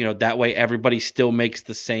 That way everybody still makes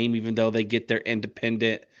the same, even though they get their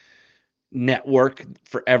independent network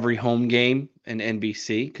for every home game in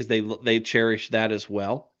NBC, because they cherish that as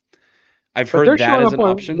well. I've heard that as an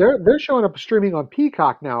option. They're showing up streaming on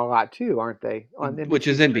Peacock now a lot too, aren't they? Which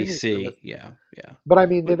is NBC, yeah. But I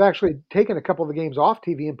mean, they've actually taken a couple of the games off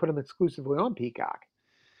TV and put them exclusively on Peacock.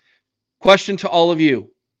 Question to all of you,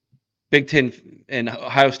 Big Ten and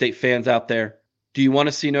Ohio State fans out there: do you want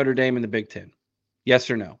to see Notre Dame in the Big Ten? Yes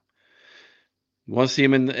or no? You want to see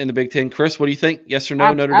him in the Big Ten? Chris, what do you think? Yes or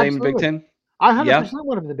no, Notre Dame in the Big Ten? I 100%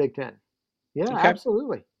 want him in the Big Ten. Yeah, okay.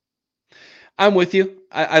 Absolutely. I'm with you.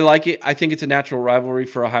 I like it. I think it's a natural rivalry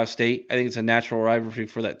for Ohio State. I think it's a natural rivalry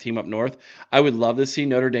for that team up north. I would love to see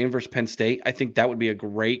Notre Dame versus Penn State. I think that would be a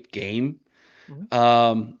great game.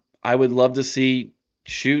 Mm-hmm. I would love to see,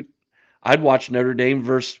 I'd watch Notre Dame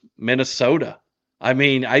versus Minnesota. I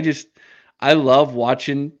mean, I love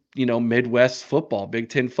watching, Midwest football, Big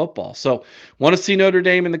Ten football. So want to see Notre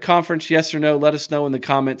Dame in the conference? Yes or no? Let us know in the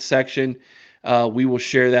comments section. We will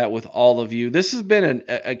share that with all of you. This has been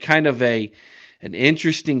a kind of an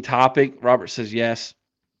interesting topic. Robert says yes.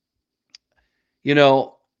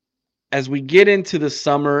 As we get into the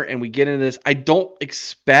summer and we get into this, I don't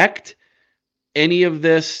expect any of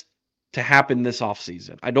this to happen this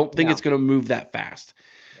offseason. I don't think it's going to move that fast.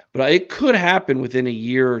 But it could happen within a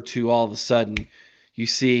year or two. All of a sudden, you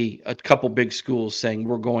see a couple big schools saying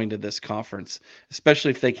we're going to this conference,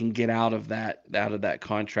 especially if they can get out of that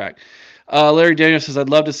contract. Larry Daniel says, I'd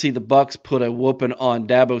love to see the Bucks put a whooping on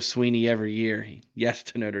Dabo Sweeney every year. Yes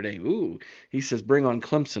to Notre Dame. Ooh, he says bring on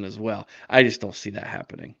Clemson as well. I just don't see that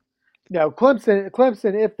happening. No,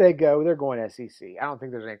 Clemson, if they go, they're going SEC. I don't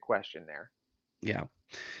think there's any question there. Yeah.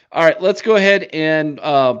 All right, let's go ahead and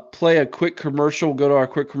play a quick commercial. We'll go to our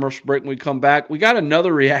quick commercial break when we come back. We got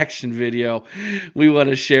another reaction video we want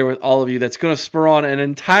to share with all of you that's going to spur on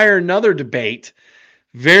another debate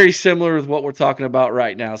very similar with what we're talking about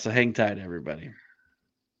right now. So hang tight, everybody.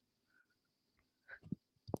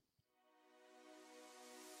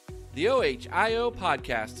 The OHIO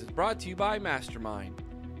podcast is brought to you by Mastermind.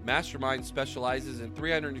 Mastermind specializes in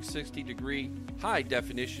 360-degree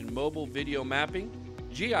high-definition mobile video mapping,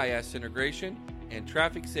 GIS integration, and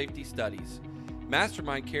traffic safety studies.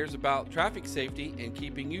 Mastermind cares about traffic safety and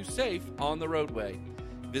keeping you safe on the roadway.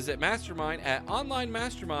 Visit Mastermind at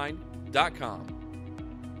onlinemastermind.com.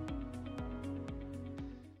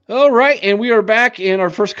 All right, and we are back. In our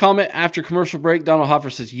first comment after commercial break, Donald Hoffer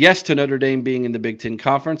says yes to Notre Dame being in the Big Ten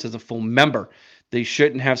Conference as a full member. They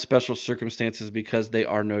shouldn't have special circumstances because they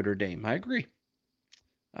are Notre Dame. I agree.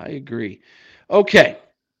 I agree. Okay.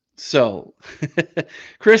 So,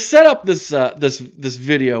 Chris, set up this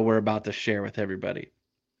video we're about to share with everybody.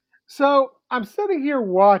 So I'm sitting here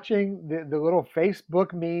watching the little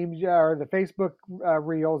Facebook memes or the Facebook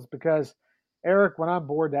reels because, Eric, when I'm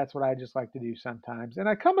bored, that's what I just like to do sometimes. And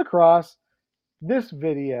I come across this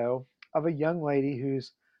video of a young lady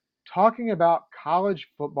who's talking about college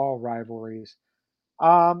football rivalries.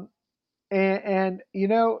 Um, and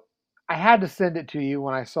I had to send it to you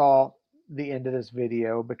when I saw the end of this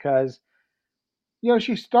video because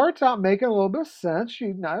she starts out making a little bit of sense. She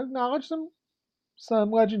acknowledged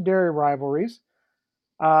some legendary rivalries.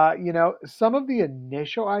 Some of the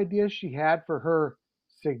initial ideas she had for her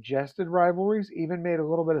suggested rivalries even made a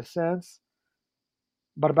little bit of sense.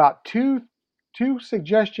 But about two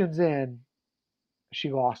suggestions in, she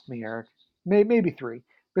lost me, Eric. Maybe three,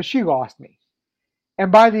 but she lost me. And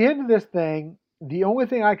by the end of this thing, the only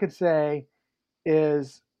thing I could say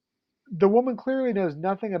is the woman clearly knows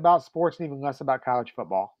nothing about sports and even less about college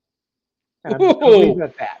football. And I'm just going to leave it Ooh,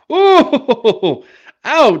 at that. ooh,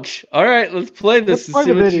 ouch! All right, let's play Let's this and play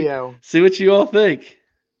the video. see what you all think.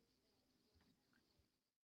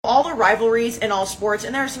 All the rivalries in all sports,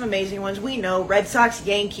 and there are some amazing ones. We know Red Sox,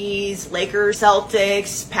 Yankees, Lakers,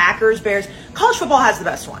 Celtics, Packers, Bears. College football has the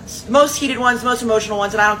best ones. The most heated ones, the most emotional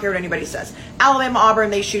ones, and I don't care what anybody says. Alabama, Auburn,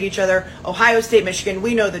 they shoot each other. Ohio State, Michigan,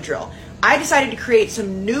 we know the drill. I decided to create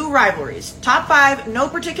some new rivalries. Top 5, no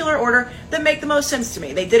particular order, that make the most sense to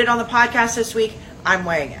me. They did it on the podcast this week. I'm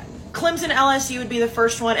weighing in. Clemson LSU would be the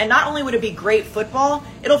first one, and not only would it be great football,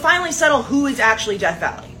 it'll finally settle who is actually Death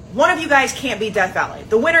Valley. One of you guys can't be Death Valley.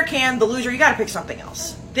 The winner can, the loser, you gotta pick something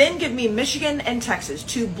else. Then give me Michigan and Texas,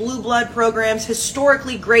 2 blue blood programs,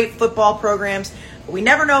 historically great football programs, but we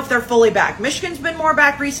never know if they're fully back. Michigan's been more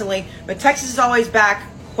back recently, but Texas is always back,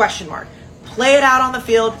 question mark. Play it out on the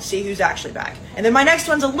field, see who's actually back. And then my next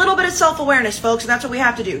one's a little bit of self-awareness, folks, and that's what we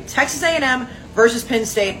have to do. Texas A&M versus Penn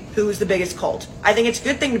State, who's the biggest cult? I think it's a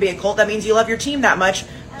good thing to be a cult. That means you love your team that much.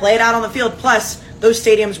 Play it out on the field, plus those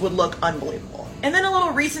stadiums would look unbelievable. And then a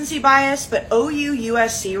little recency bias, but OU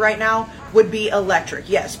USC right now would be electric.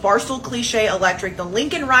 Yes, Barstool cliche electric. The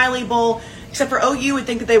Lincoln Riley Bowl, except for OU would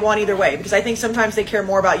think that they won either way, because I think sometimes they care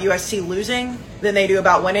more about USC losing than they do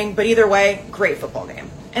about winning. But either way, great football game.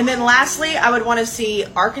 And then lastly, I would want to see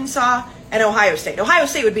Arkansas and Ohio State. Ohio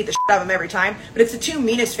State would beat the shit out of them every time, but it's the 2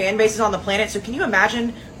 meanest fan bases on the planet. So can you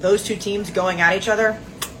imagine those 2 teams going at each other?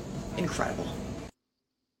 Incredible.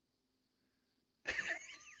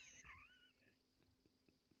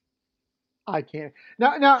 I can't.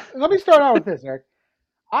 Now, let me start out with this, Eric.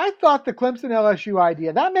 I thought the Clemson LSU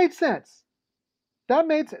idea, that made sense. That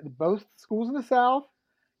made sense. Both schools in the South,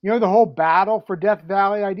 the whole battle for Death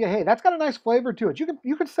Valley idea. Hey, that's got a nice flavor to it.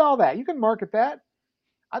 You can sell that. You can market that.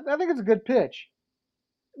 I think it's a good pitch.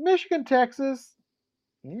 Michigan, Texas.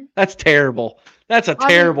 That's terrible. That's a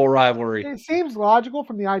terrible rivalry. It seems logical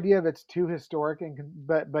from the idea of it's 2 historic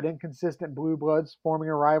but inconsistent blue bloods forming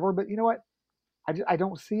a rivalry. But you know what? I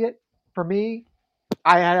don't see it. For me,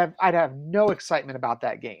 I'd have no excitement about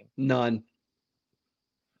that game. None.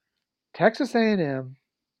 Texas A&M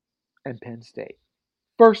and Penn State.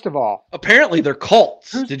 First of all, apparently they're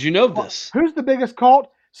cults. Did you know this? Who's the biggest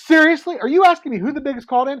cult? Seriously? Are you asking me who the biggest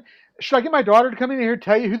cult is? Should I get my daughter to come in here and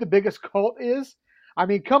tell you who the biggest cult is? I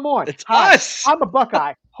mean, come on. It's us. I'm a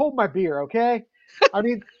Buckeye. Hold my beer, okay? I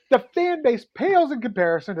mean, the fan base pales in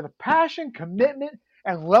comparison to the passion, commitment,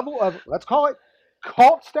 and level of, let's call it,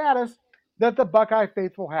 cult status that the Buckeye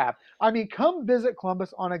faithful have. I mean, come visit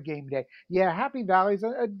Columbus on a game day. Yeah, Happy Valley's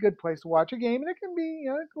a good place to watch a game, and it can be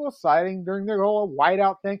a little exciting during their little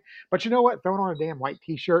whiteout thing. But you know what? Throwing on a damn white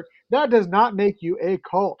T-shirt, that does not make you a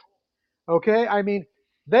cult. Okay? I mean,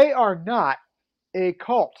 they are not a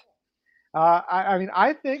cult.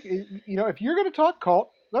 I think, if you're going to talk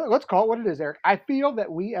cult, let's call it what it is, Eric. I feel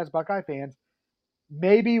that we as Buckeye fans,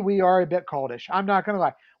 maybe we are a bit cultish. I'm not going to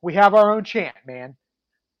lie. We have our own chant, man.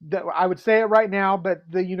 I would say it right now, but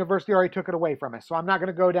the university already took it away from us, so I'm not going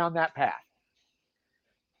to go down that path.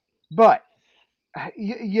 But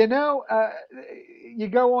you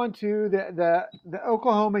go on to the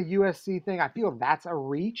Oklahoma USC thing. I feel that's a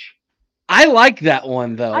reach. I like that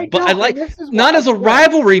one though, I like not as a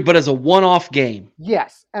rivalry, but as a one-off game.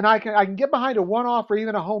 Yes, and I can get behind a one-off or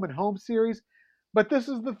even a home and home series. But this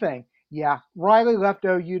is the thing. Yeah, Riley left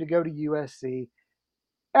OU to go to USC.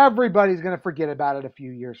 Everybody's going to forget about it a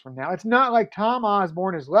few years from now. It's not like Tom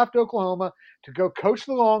Osborne has left Oklahoma to go coach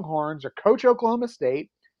the Longhorns or coach Oklahoma State.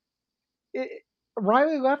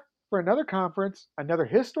 Riley left for another conference, another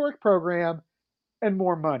historic program, and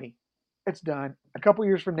more money. It's done. A couple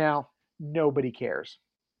years from now, nobody cares.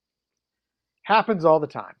 Happens all the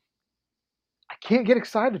time. I can't get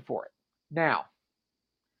excited for it. Now,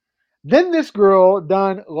 then this girl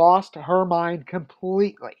done lost her mind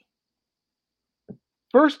completely.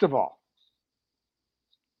 First of all,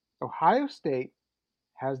 Ohio State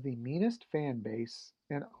has the meanest fan base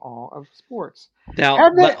in all of sports. Now,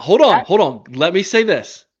 hold on. Let me say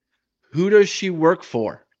this. Who does she work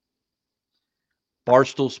for?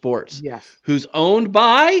 Barstool Sports. Yes. Who's owned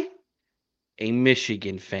by a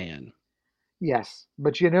Michigan fan. Yes,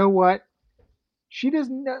 but you know what?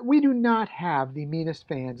 We do not have the meanest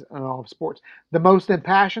fans in all of sports. The most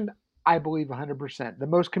impassioned, I believe 100%. The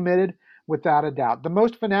most committed, without a doubt. The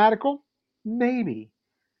most fanatical, maybe.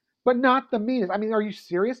 But not the meanest. I mean, are you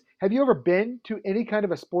serious? Have you ever been to any kind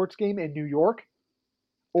of a sports game in New York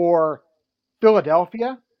or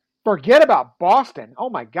Philadelphia? Forget about Boston.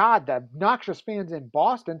 Oh my God, the obnoxious fans in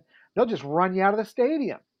Boston, they'll just run you out of the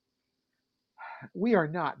stadium. We are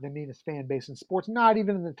not the meanest fan base in sports, not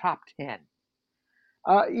even in the top 10.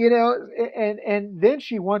 And then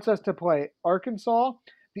she wants us to play Arkansas.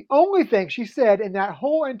 The only thing she said in that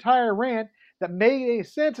whole entire rant that made any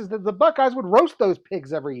sense is that the Buckeyes would roast those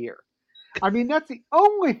pigs every year. I mean, that's the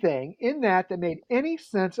only thing in that made any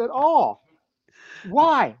sense at all.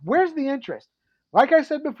 Why? Where's the interest? Like I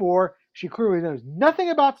said before, she clearly knows nothing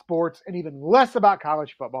about sports and even less about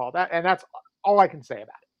college football. That's all I can say about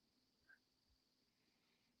it.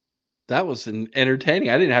 That was entertaining.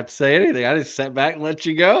 I didn't have to say anything. I just sat back and let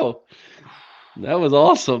you go. That was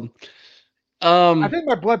awesome. I think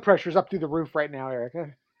my blood pressure's up through the roof right now, Eric.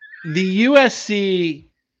 The USC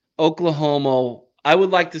Oklahoma, I would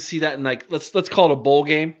like to see that in let's call it a bowl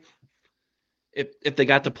game. If they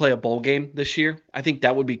got to play a bowl game this year, I think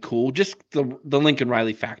that would be cool. Just the Lincoln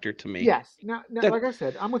Riley factor to me. Yes. Now, like I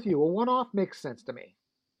said, I'm with you. A one-off makes sense to me.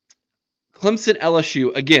 Clemson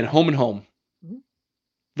LSU, again, home and home. Mm-hmm.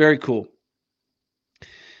 Very cool.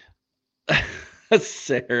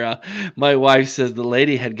 Sarah, my wife says the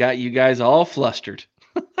lady had got you guys all flustered.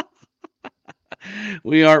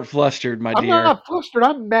 We aren't flustered, my dear. I'm not flustered.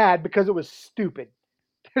 I'm mad because it was stupid.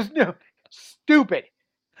 There's no stupid.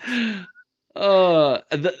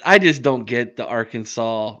 I just don't get the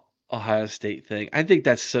Arkansas Ohio State thing. I think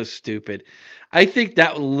that's so stupid. I think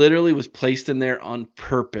that literally was placed in there on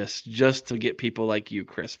purpose just to get people like you,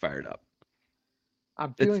 Chris, fired up.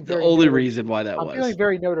 I'm feeling the only reason why that was. I'm feeling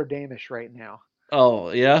very Notre Dame-ish right now. Oh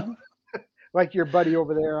yeah. Like your buddy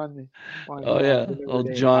over there on the. Oh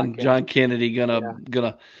John Kennedy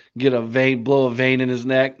gonna get a vein, blow a vein in his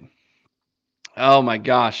neck. Oh my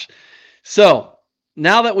gosh. So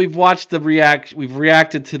now that we've watched we've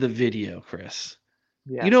reacted to the video, Chris.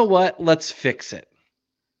 Yes. You know what? Let's fix it.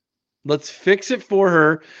 Let's fix it for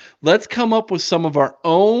her. Let's come up with some of our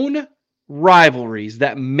own rivalries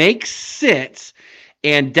that make sense.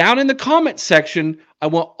 And down in the comment section, I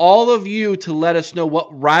want all of you to let us know what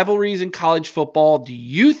rivalries in college football do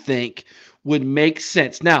you think would make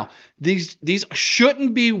sense. Now, these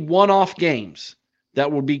shouldn't be one-off games.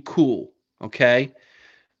 That would be cool, okay?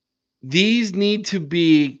 These need to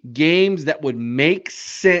be games that would make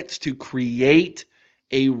sense to create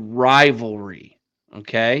a rivalry,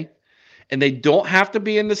 okay? And they don't have to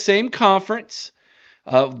be in the same conference.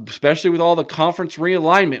 Especially with all the conference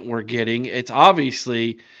realignment we're getting, it's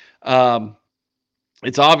obviously going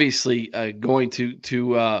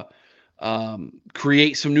to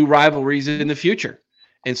create some new rivalries in the future,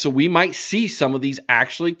 and so we might see some of these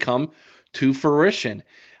actually come to fruition.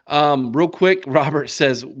 Real quick, Robert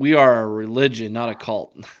says we are a religion, not a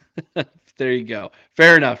cult. There you go.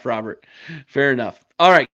 Fair enough, Robert. Fair enough. All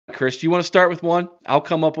right, Chris, do you want to start with one? I'll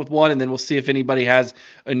come up with one, and then we'll see if anybody has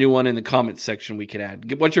a new one in the comments section we could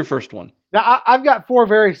add. What's your first one? Now, I've got 4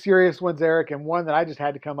 very serious ones, Eric, and one that I just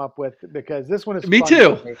had to come up with because this one is Me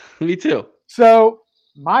too. Me too. So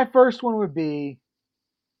my first one would be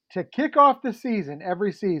to kick off the season,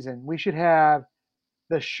 every season, we should have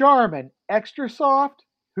the Charmin Extra Soft,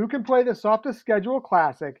 who can play the softest schedule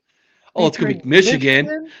classic. Oh, it's going to be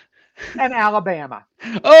Michigan and Alabama.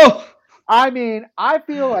 Oh, I mean, I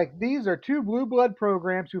feel like these are 2 blue blood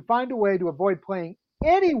programs who find a way to avoid playing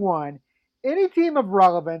any team of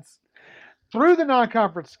relevance through the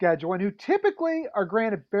non-conference schedule, and who typically are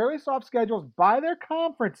granted fairly soft schedules by their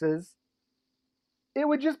conferences. It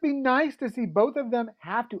would just be nice to see both of them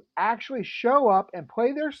have to actually show up and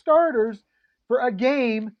play their starters for a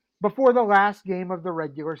game before the last game of the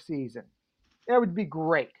regular season. That would be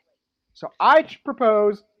great. So I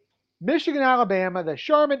propose Michigan, Alabama, the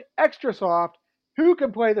Charmin Extra Soft, who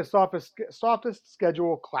can play the softest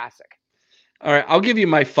schedule classic. All right, I'll give you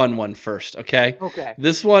my fun one first, okay? Okay.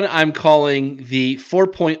 This one I'm calling the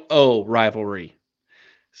 4.0 rivalry.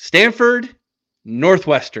 Stanford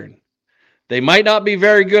Northwestern. They might not be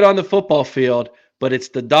very good on the football field, but it's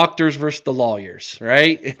the doctors versus the lawyers,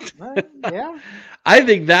 right? Yeah. I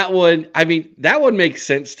think that one, that one makes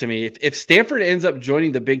sense to me. If Stanford ends up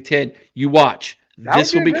joining the Big Ten, you watch. That would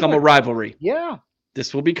This be will a good become a one. rivalry. Yeah.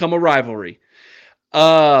 This will become a rivalry.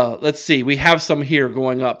 Let's see. We have some here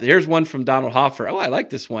going up. Here's one from Donald Hoffer. Oh, I like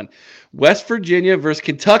this one. West Virginia versus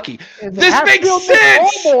Kentucky. And the This makes Hatfield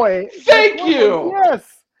sense. Oh boy. Thank you. Yes.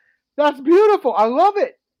 That's beautiful. I love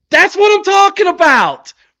it. That's what I'm talking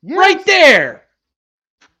about. Yes. Right there.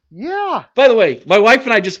 Yeah. By the way, my wife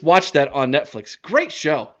and I just watched that on Netflix. Great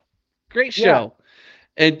show. Great show.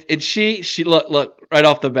 Yeah. And she look right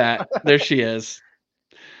off the bat. There she is.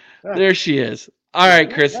 There she is. All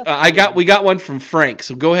right, Chris. We got one from Frank.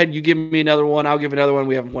 So go ahead. You give me another one. I'll give another one.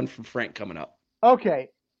 We have one from Frank coming up. Okay.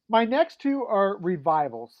 My next two are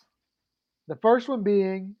revivals. The first one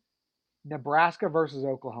being Nebraska versus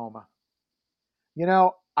Oklahoma.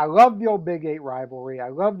 I love the old Big 8 rivalry. I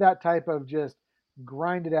love that type of just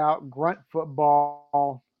grinded out grunt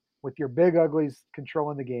football with your big uglies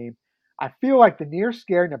controlling the game. I feel like the near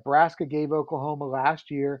scare Nebraska gave Oklahoma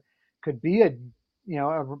last year could be a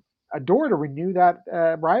door to renew that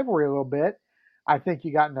rivalry a little bit. I think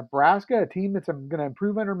you got Nebraska, a team that's going to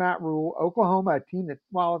improve under Matt Rule. Oklahoma, a team that,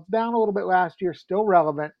 while it's down a little bit last year, still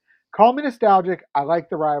relevant. Call me nostalgic. I like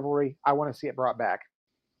the rivalry. I want to see it brought back.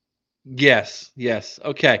 Yes.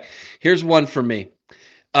 Okay. Here's one for me.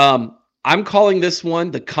 I'm calling this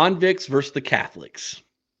one the Convicts versus the Catholics.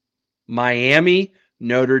 Miami,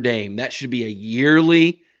 Notre Dame. That should be a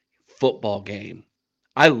yearly football game.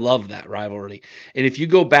 I love that rivalry. And if you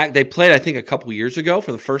go back, they played, I think, a couple years ago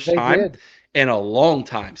for the first time in a long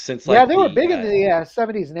time since. Yeah, they were big in the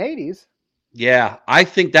 70s and 80s. Yeah, I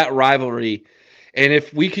think that rivalry. And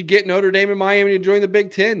if we could get Notre Dame and Miami to join the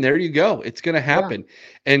Big Ten, there you go. It's going to happen.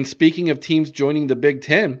 Yeah. And speaking of teams joining the Big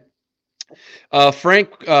Ten, Frank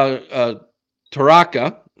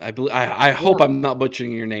Taraka, I hope I'm not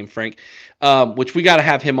butchering your name, Frank, which we got to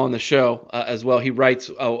have him on the show as well. He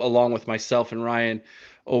writes along with myself and Ryan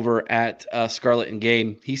over at Scarlet and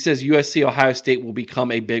Game. He says USC Ohio State will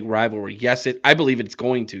become a big rivalry. Yes, I believe it's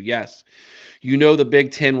going to. Yes. The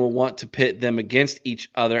Big Ten will want to pit them against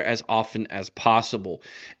each other as often as possible.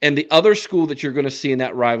 And the other school that you're going to see in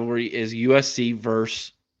that rivalry is USC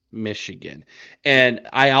versus Michigan. And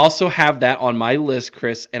I also have that on my list,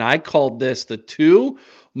 Chris, and I called this the two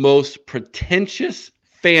most pretentious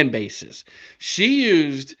fan bases. She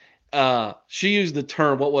used the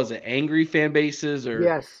term, what was it, angry fan bases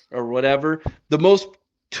or whatever. The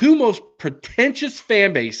two most pretentious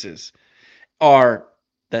fan bases are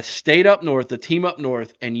the state up north, the team up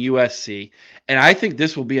north, and USC. And I think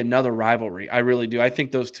this will be another rivalry. I really do. I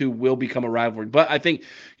think those two will become a rivalry. But I think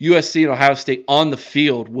USC and Ohio State on the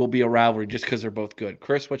field will be a rivalry just because they're both good.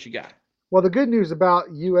 Chris, what you got? Well, the good news about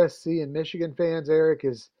USC and Michigan fans, Eric,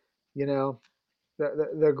 is,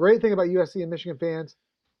 the great thing about USC and Michigan fans,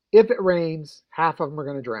 if it rains, half of them are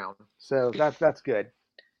going to drown. So that's good.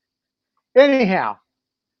 Anyhow,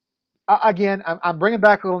 again, I'm bringing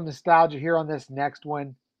back a little nostalgia here on this next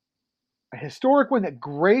one. A historic one that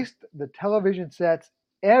graced the television sets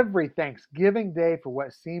every Thanksgiving Day for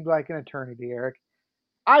what seemed like an eternity, Eric.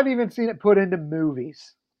 I've even seen it put into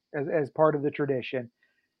movies as part of the tradition.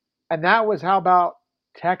 And that was, how about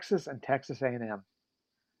Texas and Texas A&M?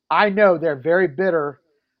 I know they're very bitter.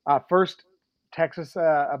 First, Texas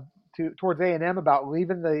towards A&M about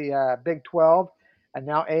leaving the Big 12, and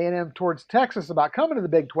now A&M towards Texas about coming to the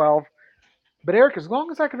Big 12. But Eric, as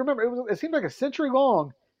long as I can remember, it seemed like a century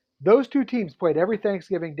long. Those two teams played every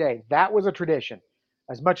Thanksgiving Day. That was a tradition.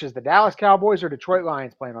 As much as the Dallas Cowboys or Detroit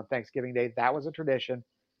Lions playing on Thanksgiving Day, that was a tradition.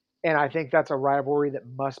 And I think that's a rivalry that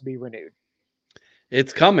must be renewed.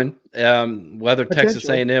 It's coming. Whether Texas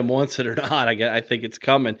A&M wants it or not, I think it's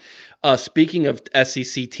coming. Speaking of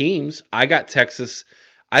SEC teams, I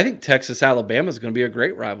think Texas-Alabama is going to be a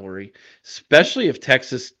great rivalry, especially if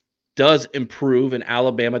Texas does improve and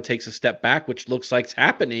Alabama takes a step back, which looks like it's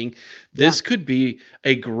happening. This could be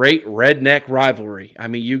a great redneck rivalry. I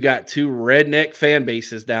mean, you got two redneck fan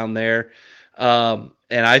bases down there. And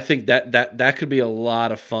I think that could be a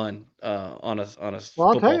lot of fun on a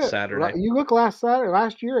football Saturday. You look last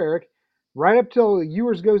year, Eric, right up till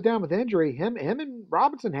Ewers goes down with injury, him and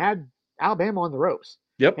Robinson had Alabama on the ropes.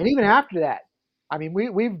 Yep. And even after that, I mean,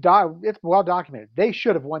 it's well documented. They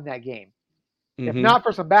should have won that game. If not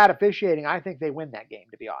for some bad officiating, I think they win that game,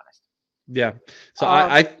 to be honest. Yeah. So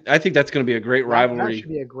I think that's going to be a great rivalry. That should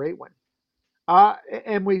be a great one.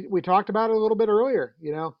 And we talked about it a little bit earlier.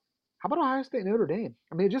 How about Ohio State and Notre Dame?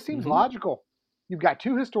 I mean, it just seems logical. You've got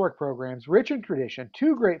two historic programs, rich in tradition,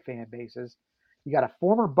 two great fan bases. You got a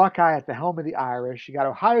former Buckeye at the helm of the Irish. You got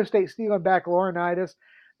Ohio State stealing back Laurinaitis.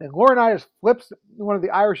 Then Laurinaitis flips one of the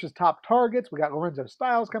Irish's top targets. We got Lorenzo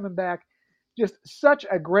Styles coming back. Just such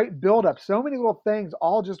a great buildup. So many little things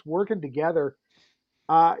all just working together.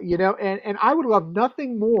 And I would love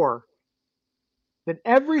nothing more than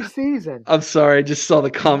every season. I'm sorry, I just saw the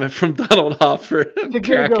comment from Donald Hopper. I'm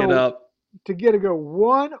cracking up. To get to go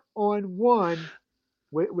one-on-one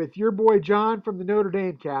with your boy John from the Notre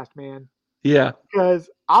Dame cast, man. Yeah. Because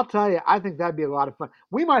I'll tell you, I think that'd be a lot of fun.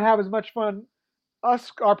 We might have as much fun,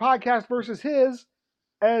 our podcast versus his,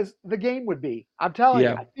 as the game would be. I'm telling you,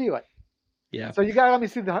 I feel it. Yeah. So you gotta let me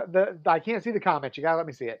see the I can't see the comments. You gotta let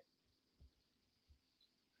me see it.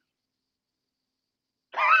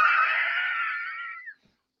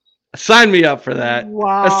 Sign me up for that.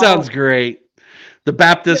 Wow. That sounds great. The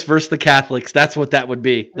Baptists versus the Catholics. That's what that would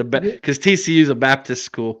be. Because TCU is a Baptist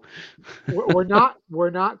school. We're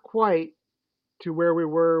not quite to where we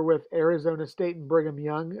were with Arizona State and Brigham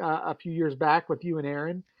Young a few years back with you and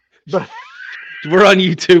Aaron, but we're on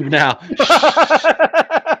YouTube now.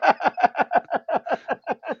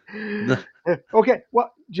 Okay,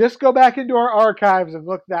 well, just go back into our archives and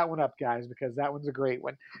look that one up, guys, because that one's a great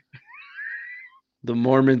one. The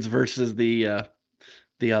Mormons versus the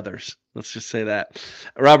others. Let's just say that.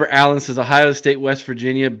 Robert Allen says Ohio State, West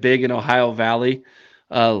Virginia, big in Ohio Valley.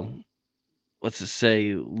 What's it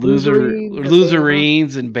say?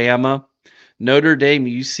 Lutherans and Bama. Notre Dame,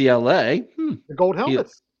 UCLA. The gold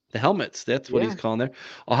helmets. The helmets. That's what he's calling there.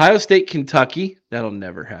 Ohio State, Kentucky. That'll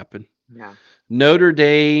never happen. Yeah. Notre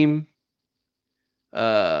Dame,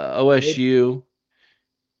 OSU,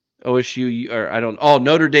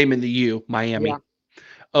 Notre Dame and the U, Miami. Yeah.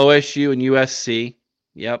 OSU and USC.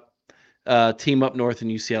 Yep. Team up north in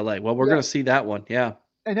UCLA. Well, we're going to see that one. Yeah.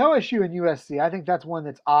 And OSU and USC, I think that's one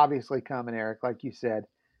that's obviously coming, Eric, like you said.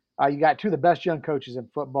 You got two of the best young coaches in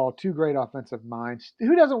football, two great offensive minds.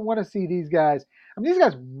 Who doesn't want to see these guys? I mean, these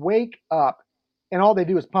guys wake up, and all they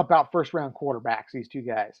do is pump out first-round quarterbacks, these two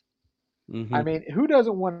guys. Mm-hmm. I mean, who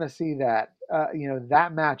doesn't want to see that,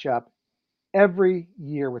 that matchup every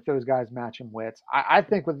year with those guys matching wits? I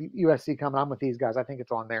think with USC coming on with these guys, I think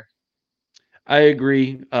it's on there. I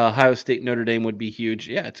agree. Ohio State, Notre Dame would be huge.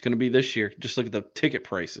 Yeah, it's going to be this year. Just look at the ticket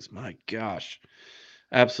prices. My gosh.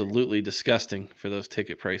 Absolutely disgusting for those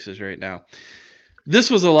ticket prices right now.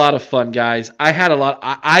 This was a lot of fun, guys. I had a lot.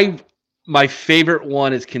 My favorite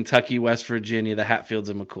one is Kentucky, West Virginia, the Hatfields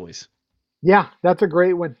and McCoys. Yeah, that's a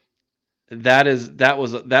great one. That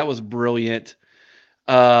was brilliant.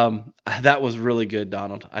 That was really good,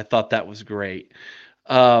 Donald. I thought that was great.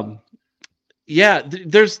 Yeah,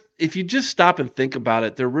 if you just stop and think about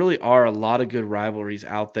it, there really are a lot of good rivalries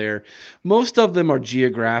out there. Most of them are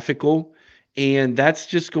geographical, and that's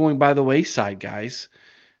just going by the wayside, guys.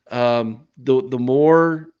 The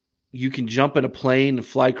more you can jump in a plane and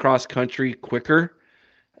fly cross country quicker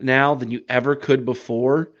now than you ever could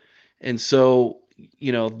before. And so,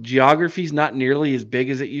 geography's not nearly as big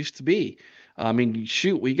as it used to be. I mean,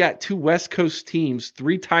 shoot, we got two West Coast teams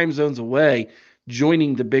 3 time zones away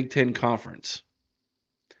joining the Big Ten Conference.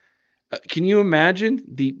 Can you imagine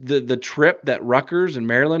the trip that Rutgers and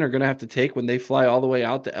Maryland are going to have to take when they fly all the way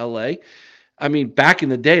out to LA? I mean, back in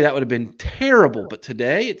the day, that would have been terrible. But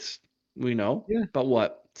today, it's, about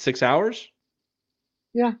what, 6 hours?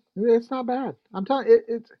 Yeah, it's not bad. I'm telling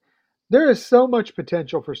you, there is so much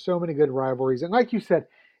potential for so many good rivalries. And like you said,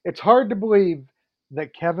 it's hard to believe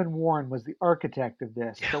that Kevin Warren was the architect of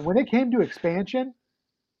this. Yeah. But when it came to expansion,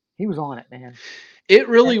 he was on it, man. It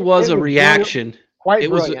really was a reaction. Quite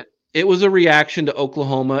brilliant. It was a reaction to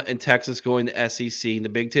Oklahoma and Texas going to SEC. And the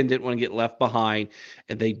Big Ten didn't want to get left behind.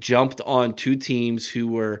 And they jumped on two teams who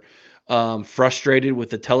were frustrated with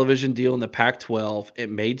the television deal in the Pac-12. It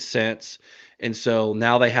made sense. And so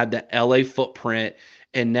now they had the LA footprint.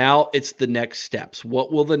 And now it's the next steps.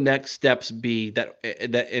 What will the next steps be that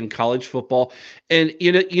in college football? And,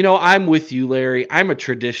 I'm with you, Larry. I'm a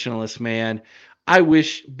traditionalist, man. I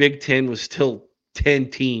wish Big Ten was still 10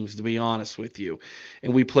 teams, to be honest with you.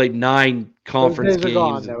 And we played 9 conference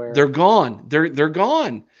games. They're gone. They're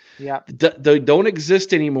gone. Yeah. They don't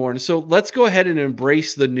exist anymore. And so let's go ahead and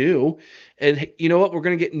embrace the new. And you know what? We're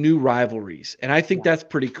going to get new rivalries. And I think that's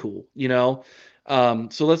pretty cool,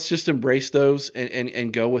 So let's just embrace those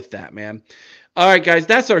and go with that, man. All right, guys,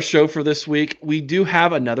 that's our show for this week. We do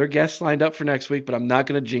have another guest lined up for next week, but I'm not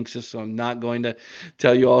going to jinx this, so I'm not going to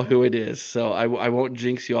tell you all who it is. So I won't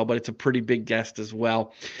jinx you all, but it's a pretty big guest as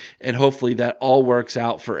well. And hopefully that all works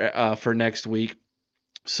out for next week.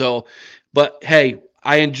 So, but hey,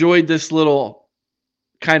 I enjoyed this little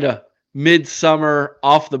kind of midsummer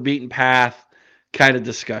off the beaten path kind of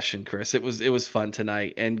discussion, Chris. It was fun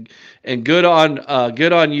tonight, and good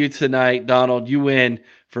on you tonight, Donald. You win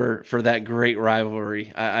for that great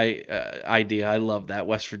rivalry idea. I love that.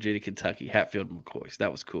 West Virginia, Kentucky, Hatfield, McCoys.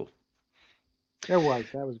 That was cool. That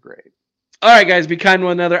was great. All right, guys, be kind to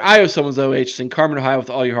one another. I owe someone's OH. Sing Carmen, Ohio with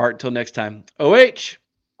all your heart. Until next time. OH.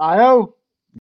 I owe.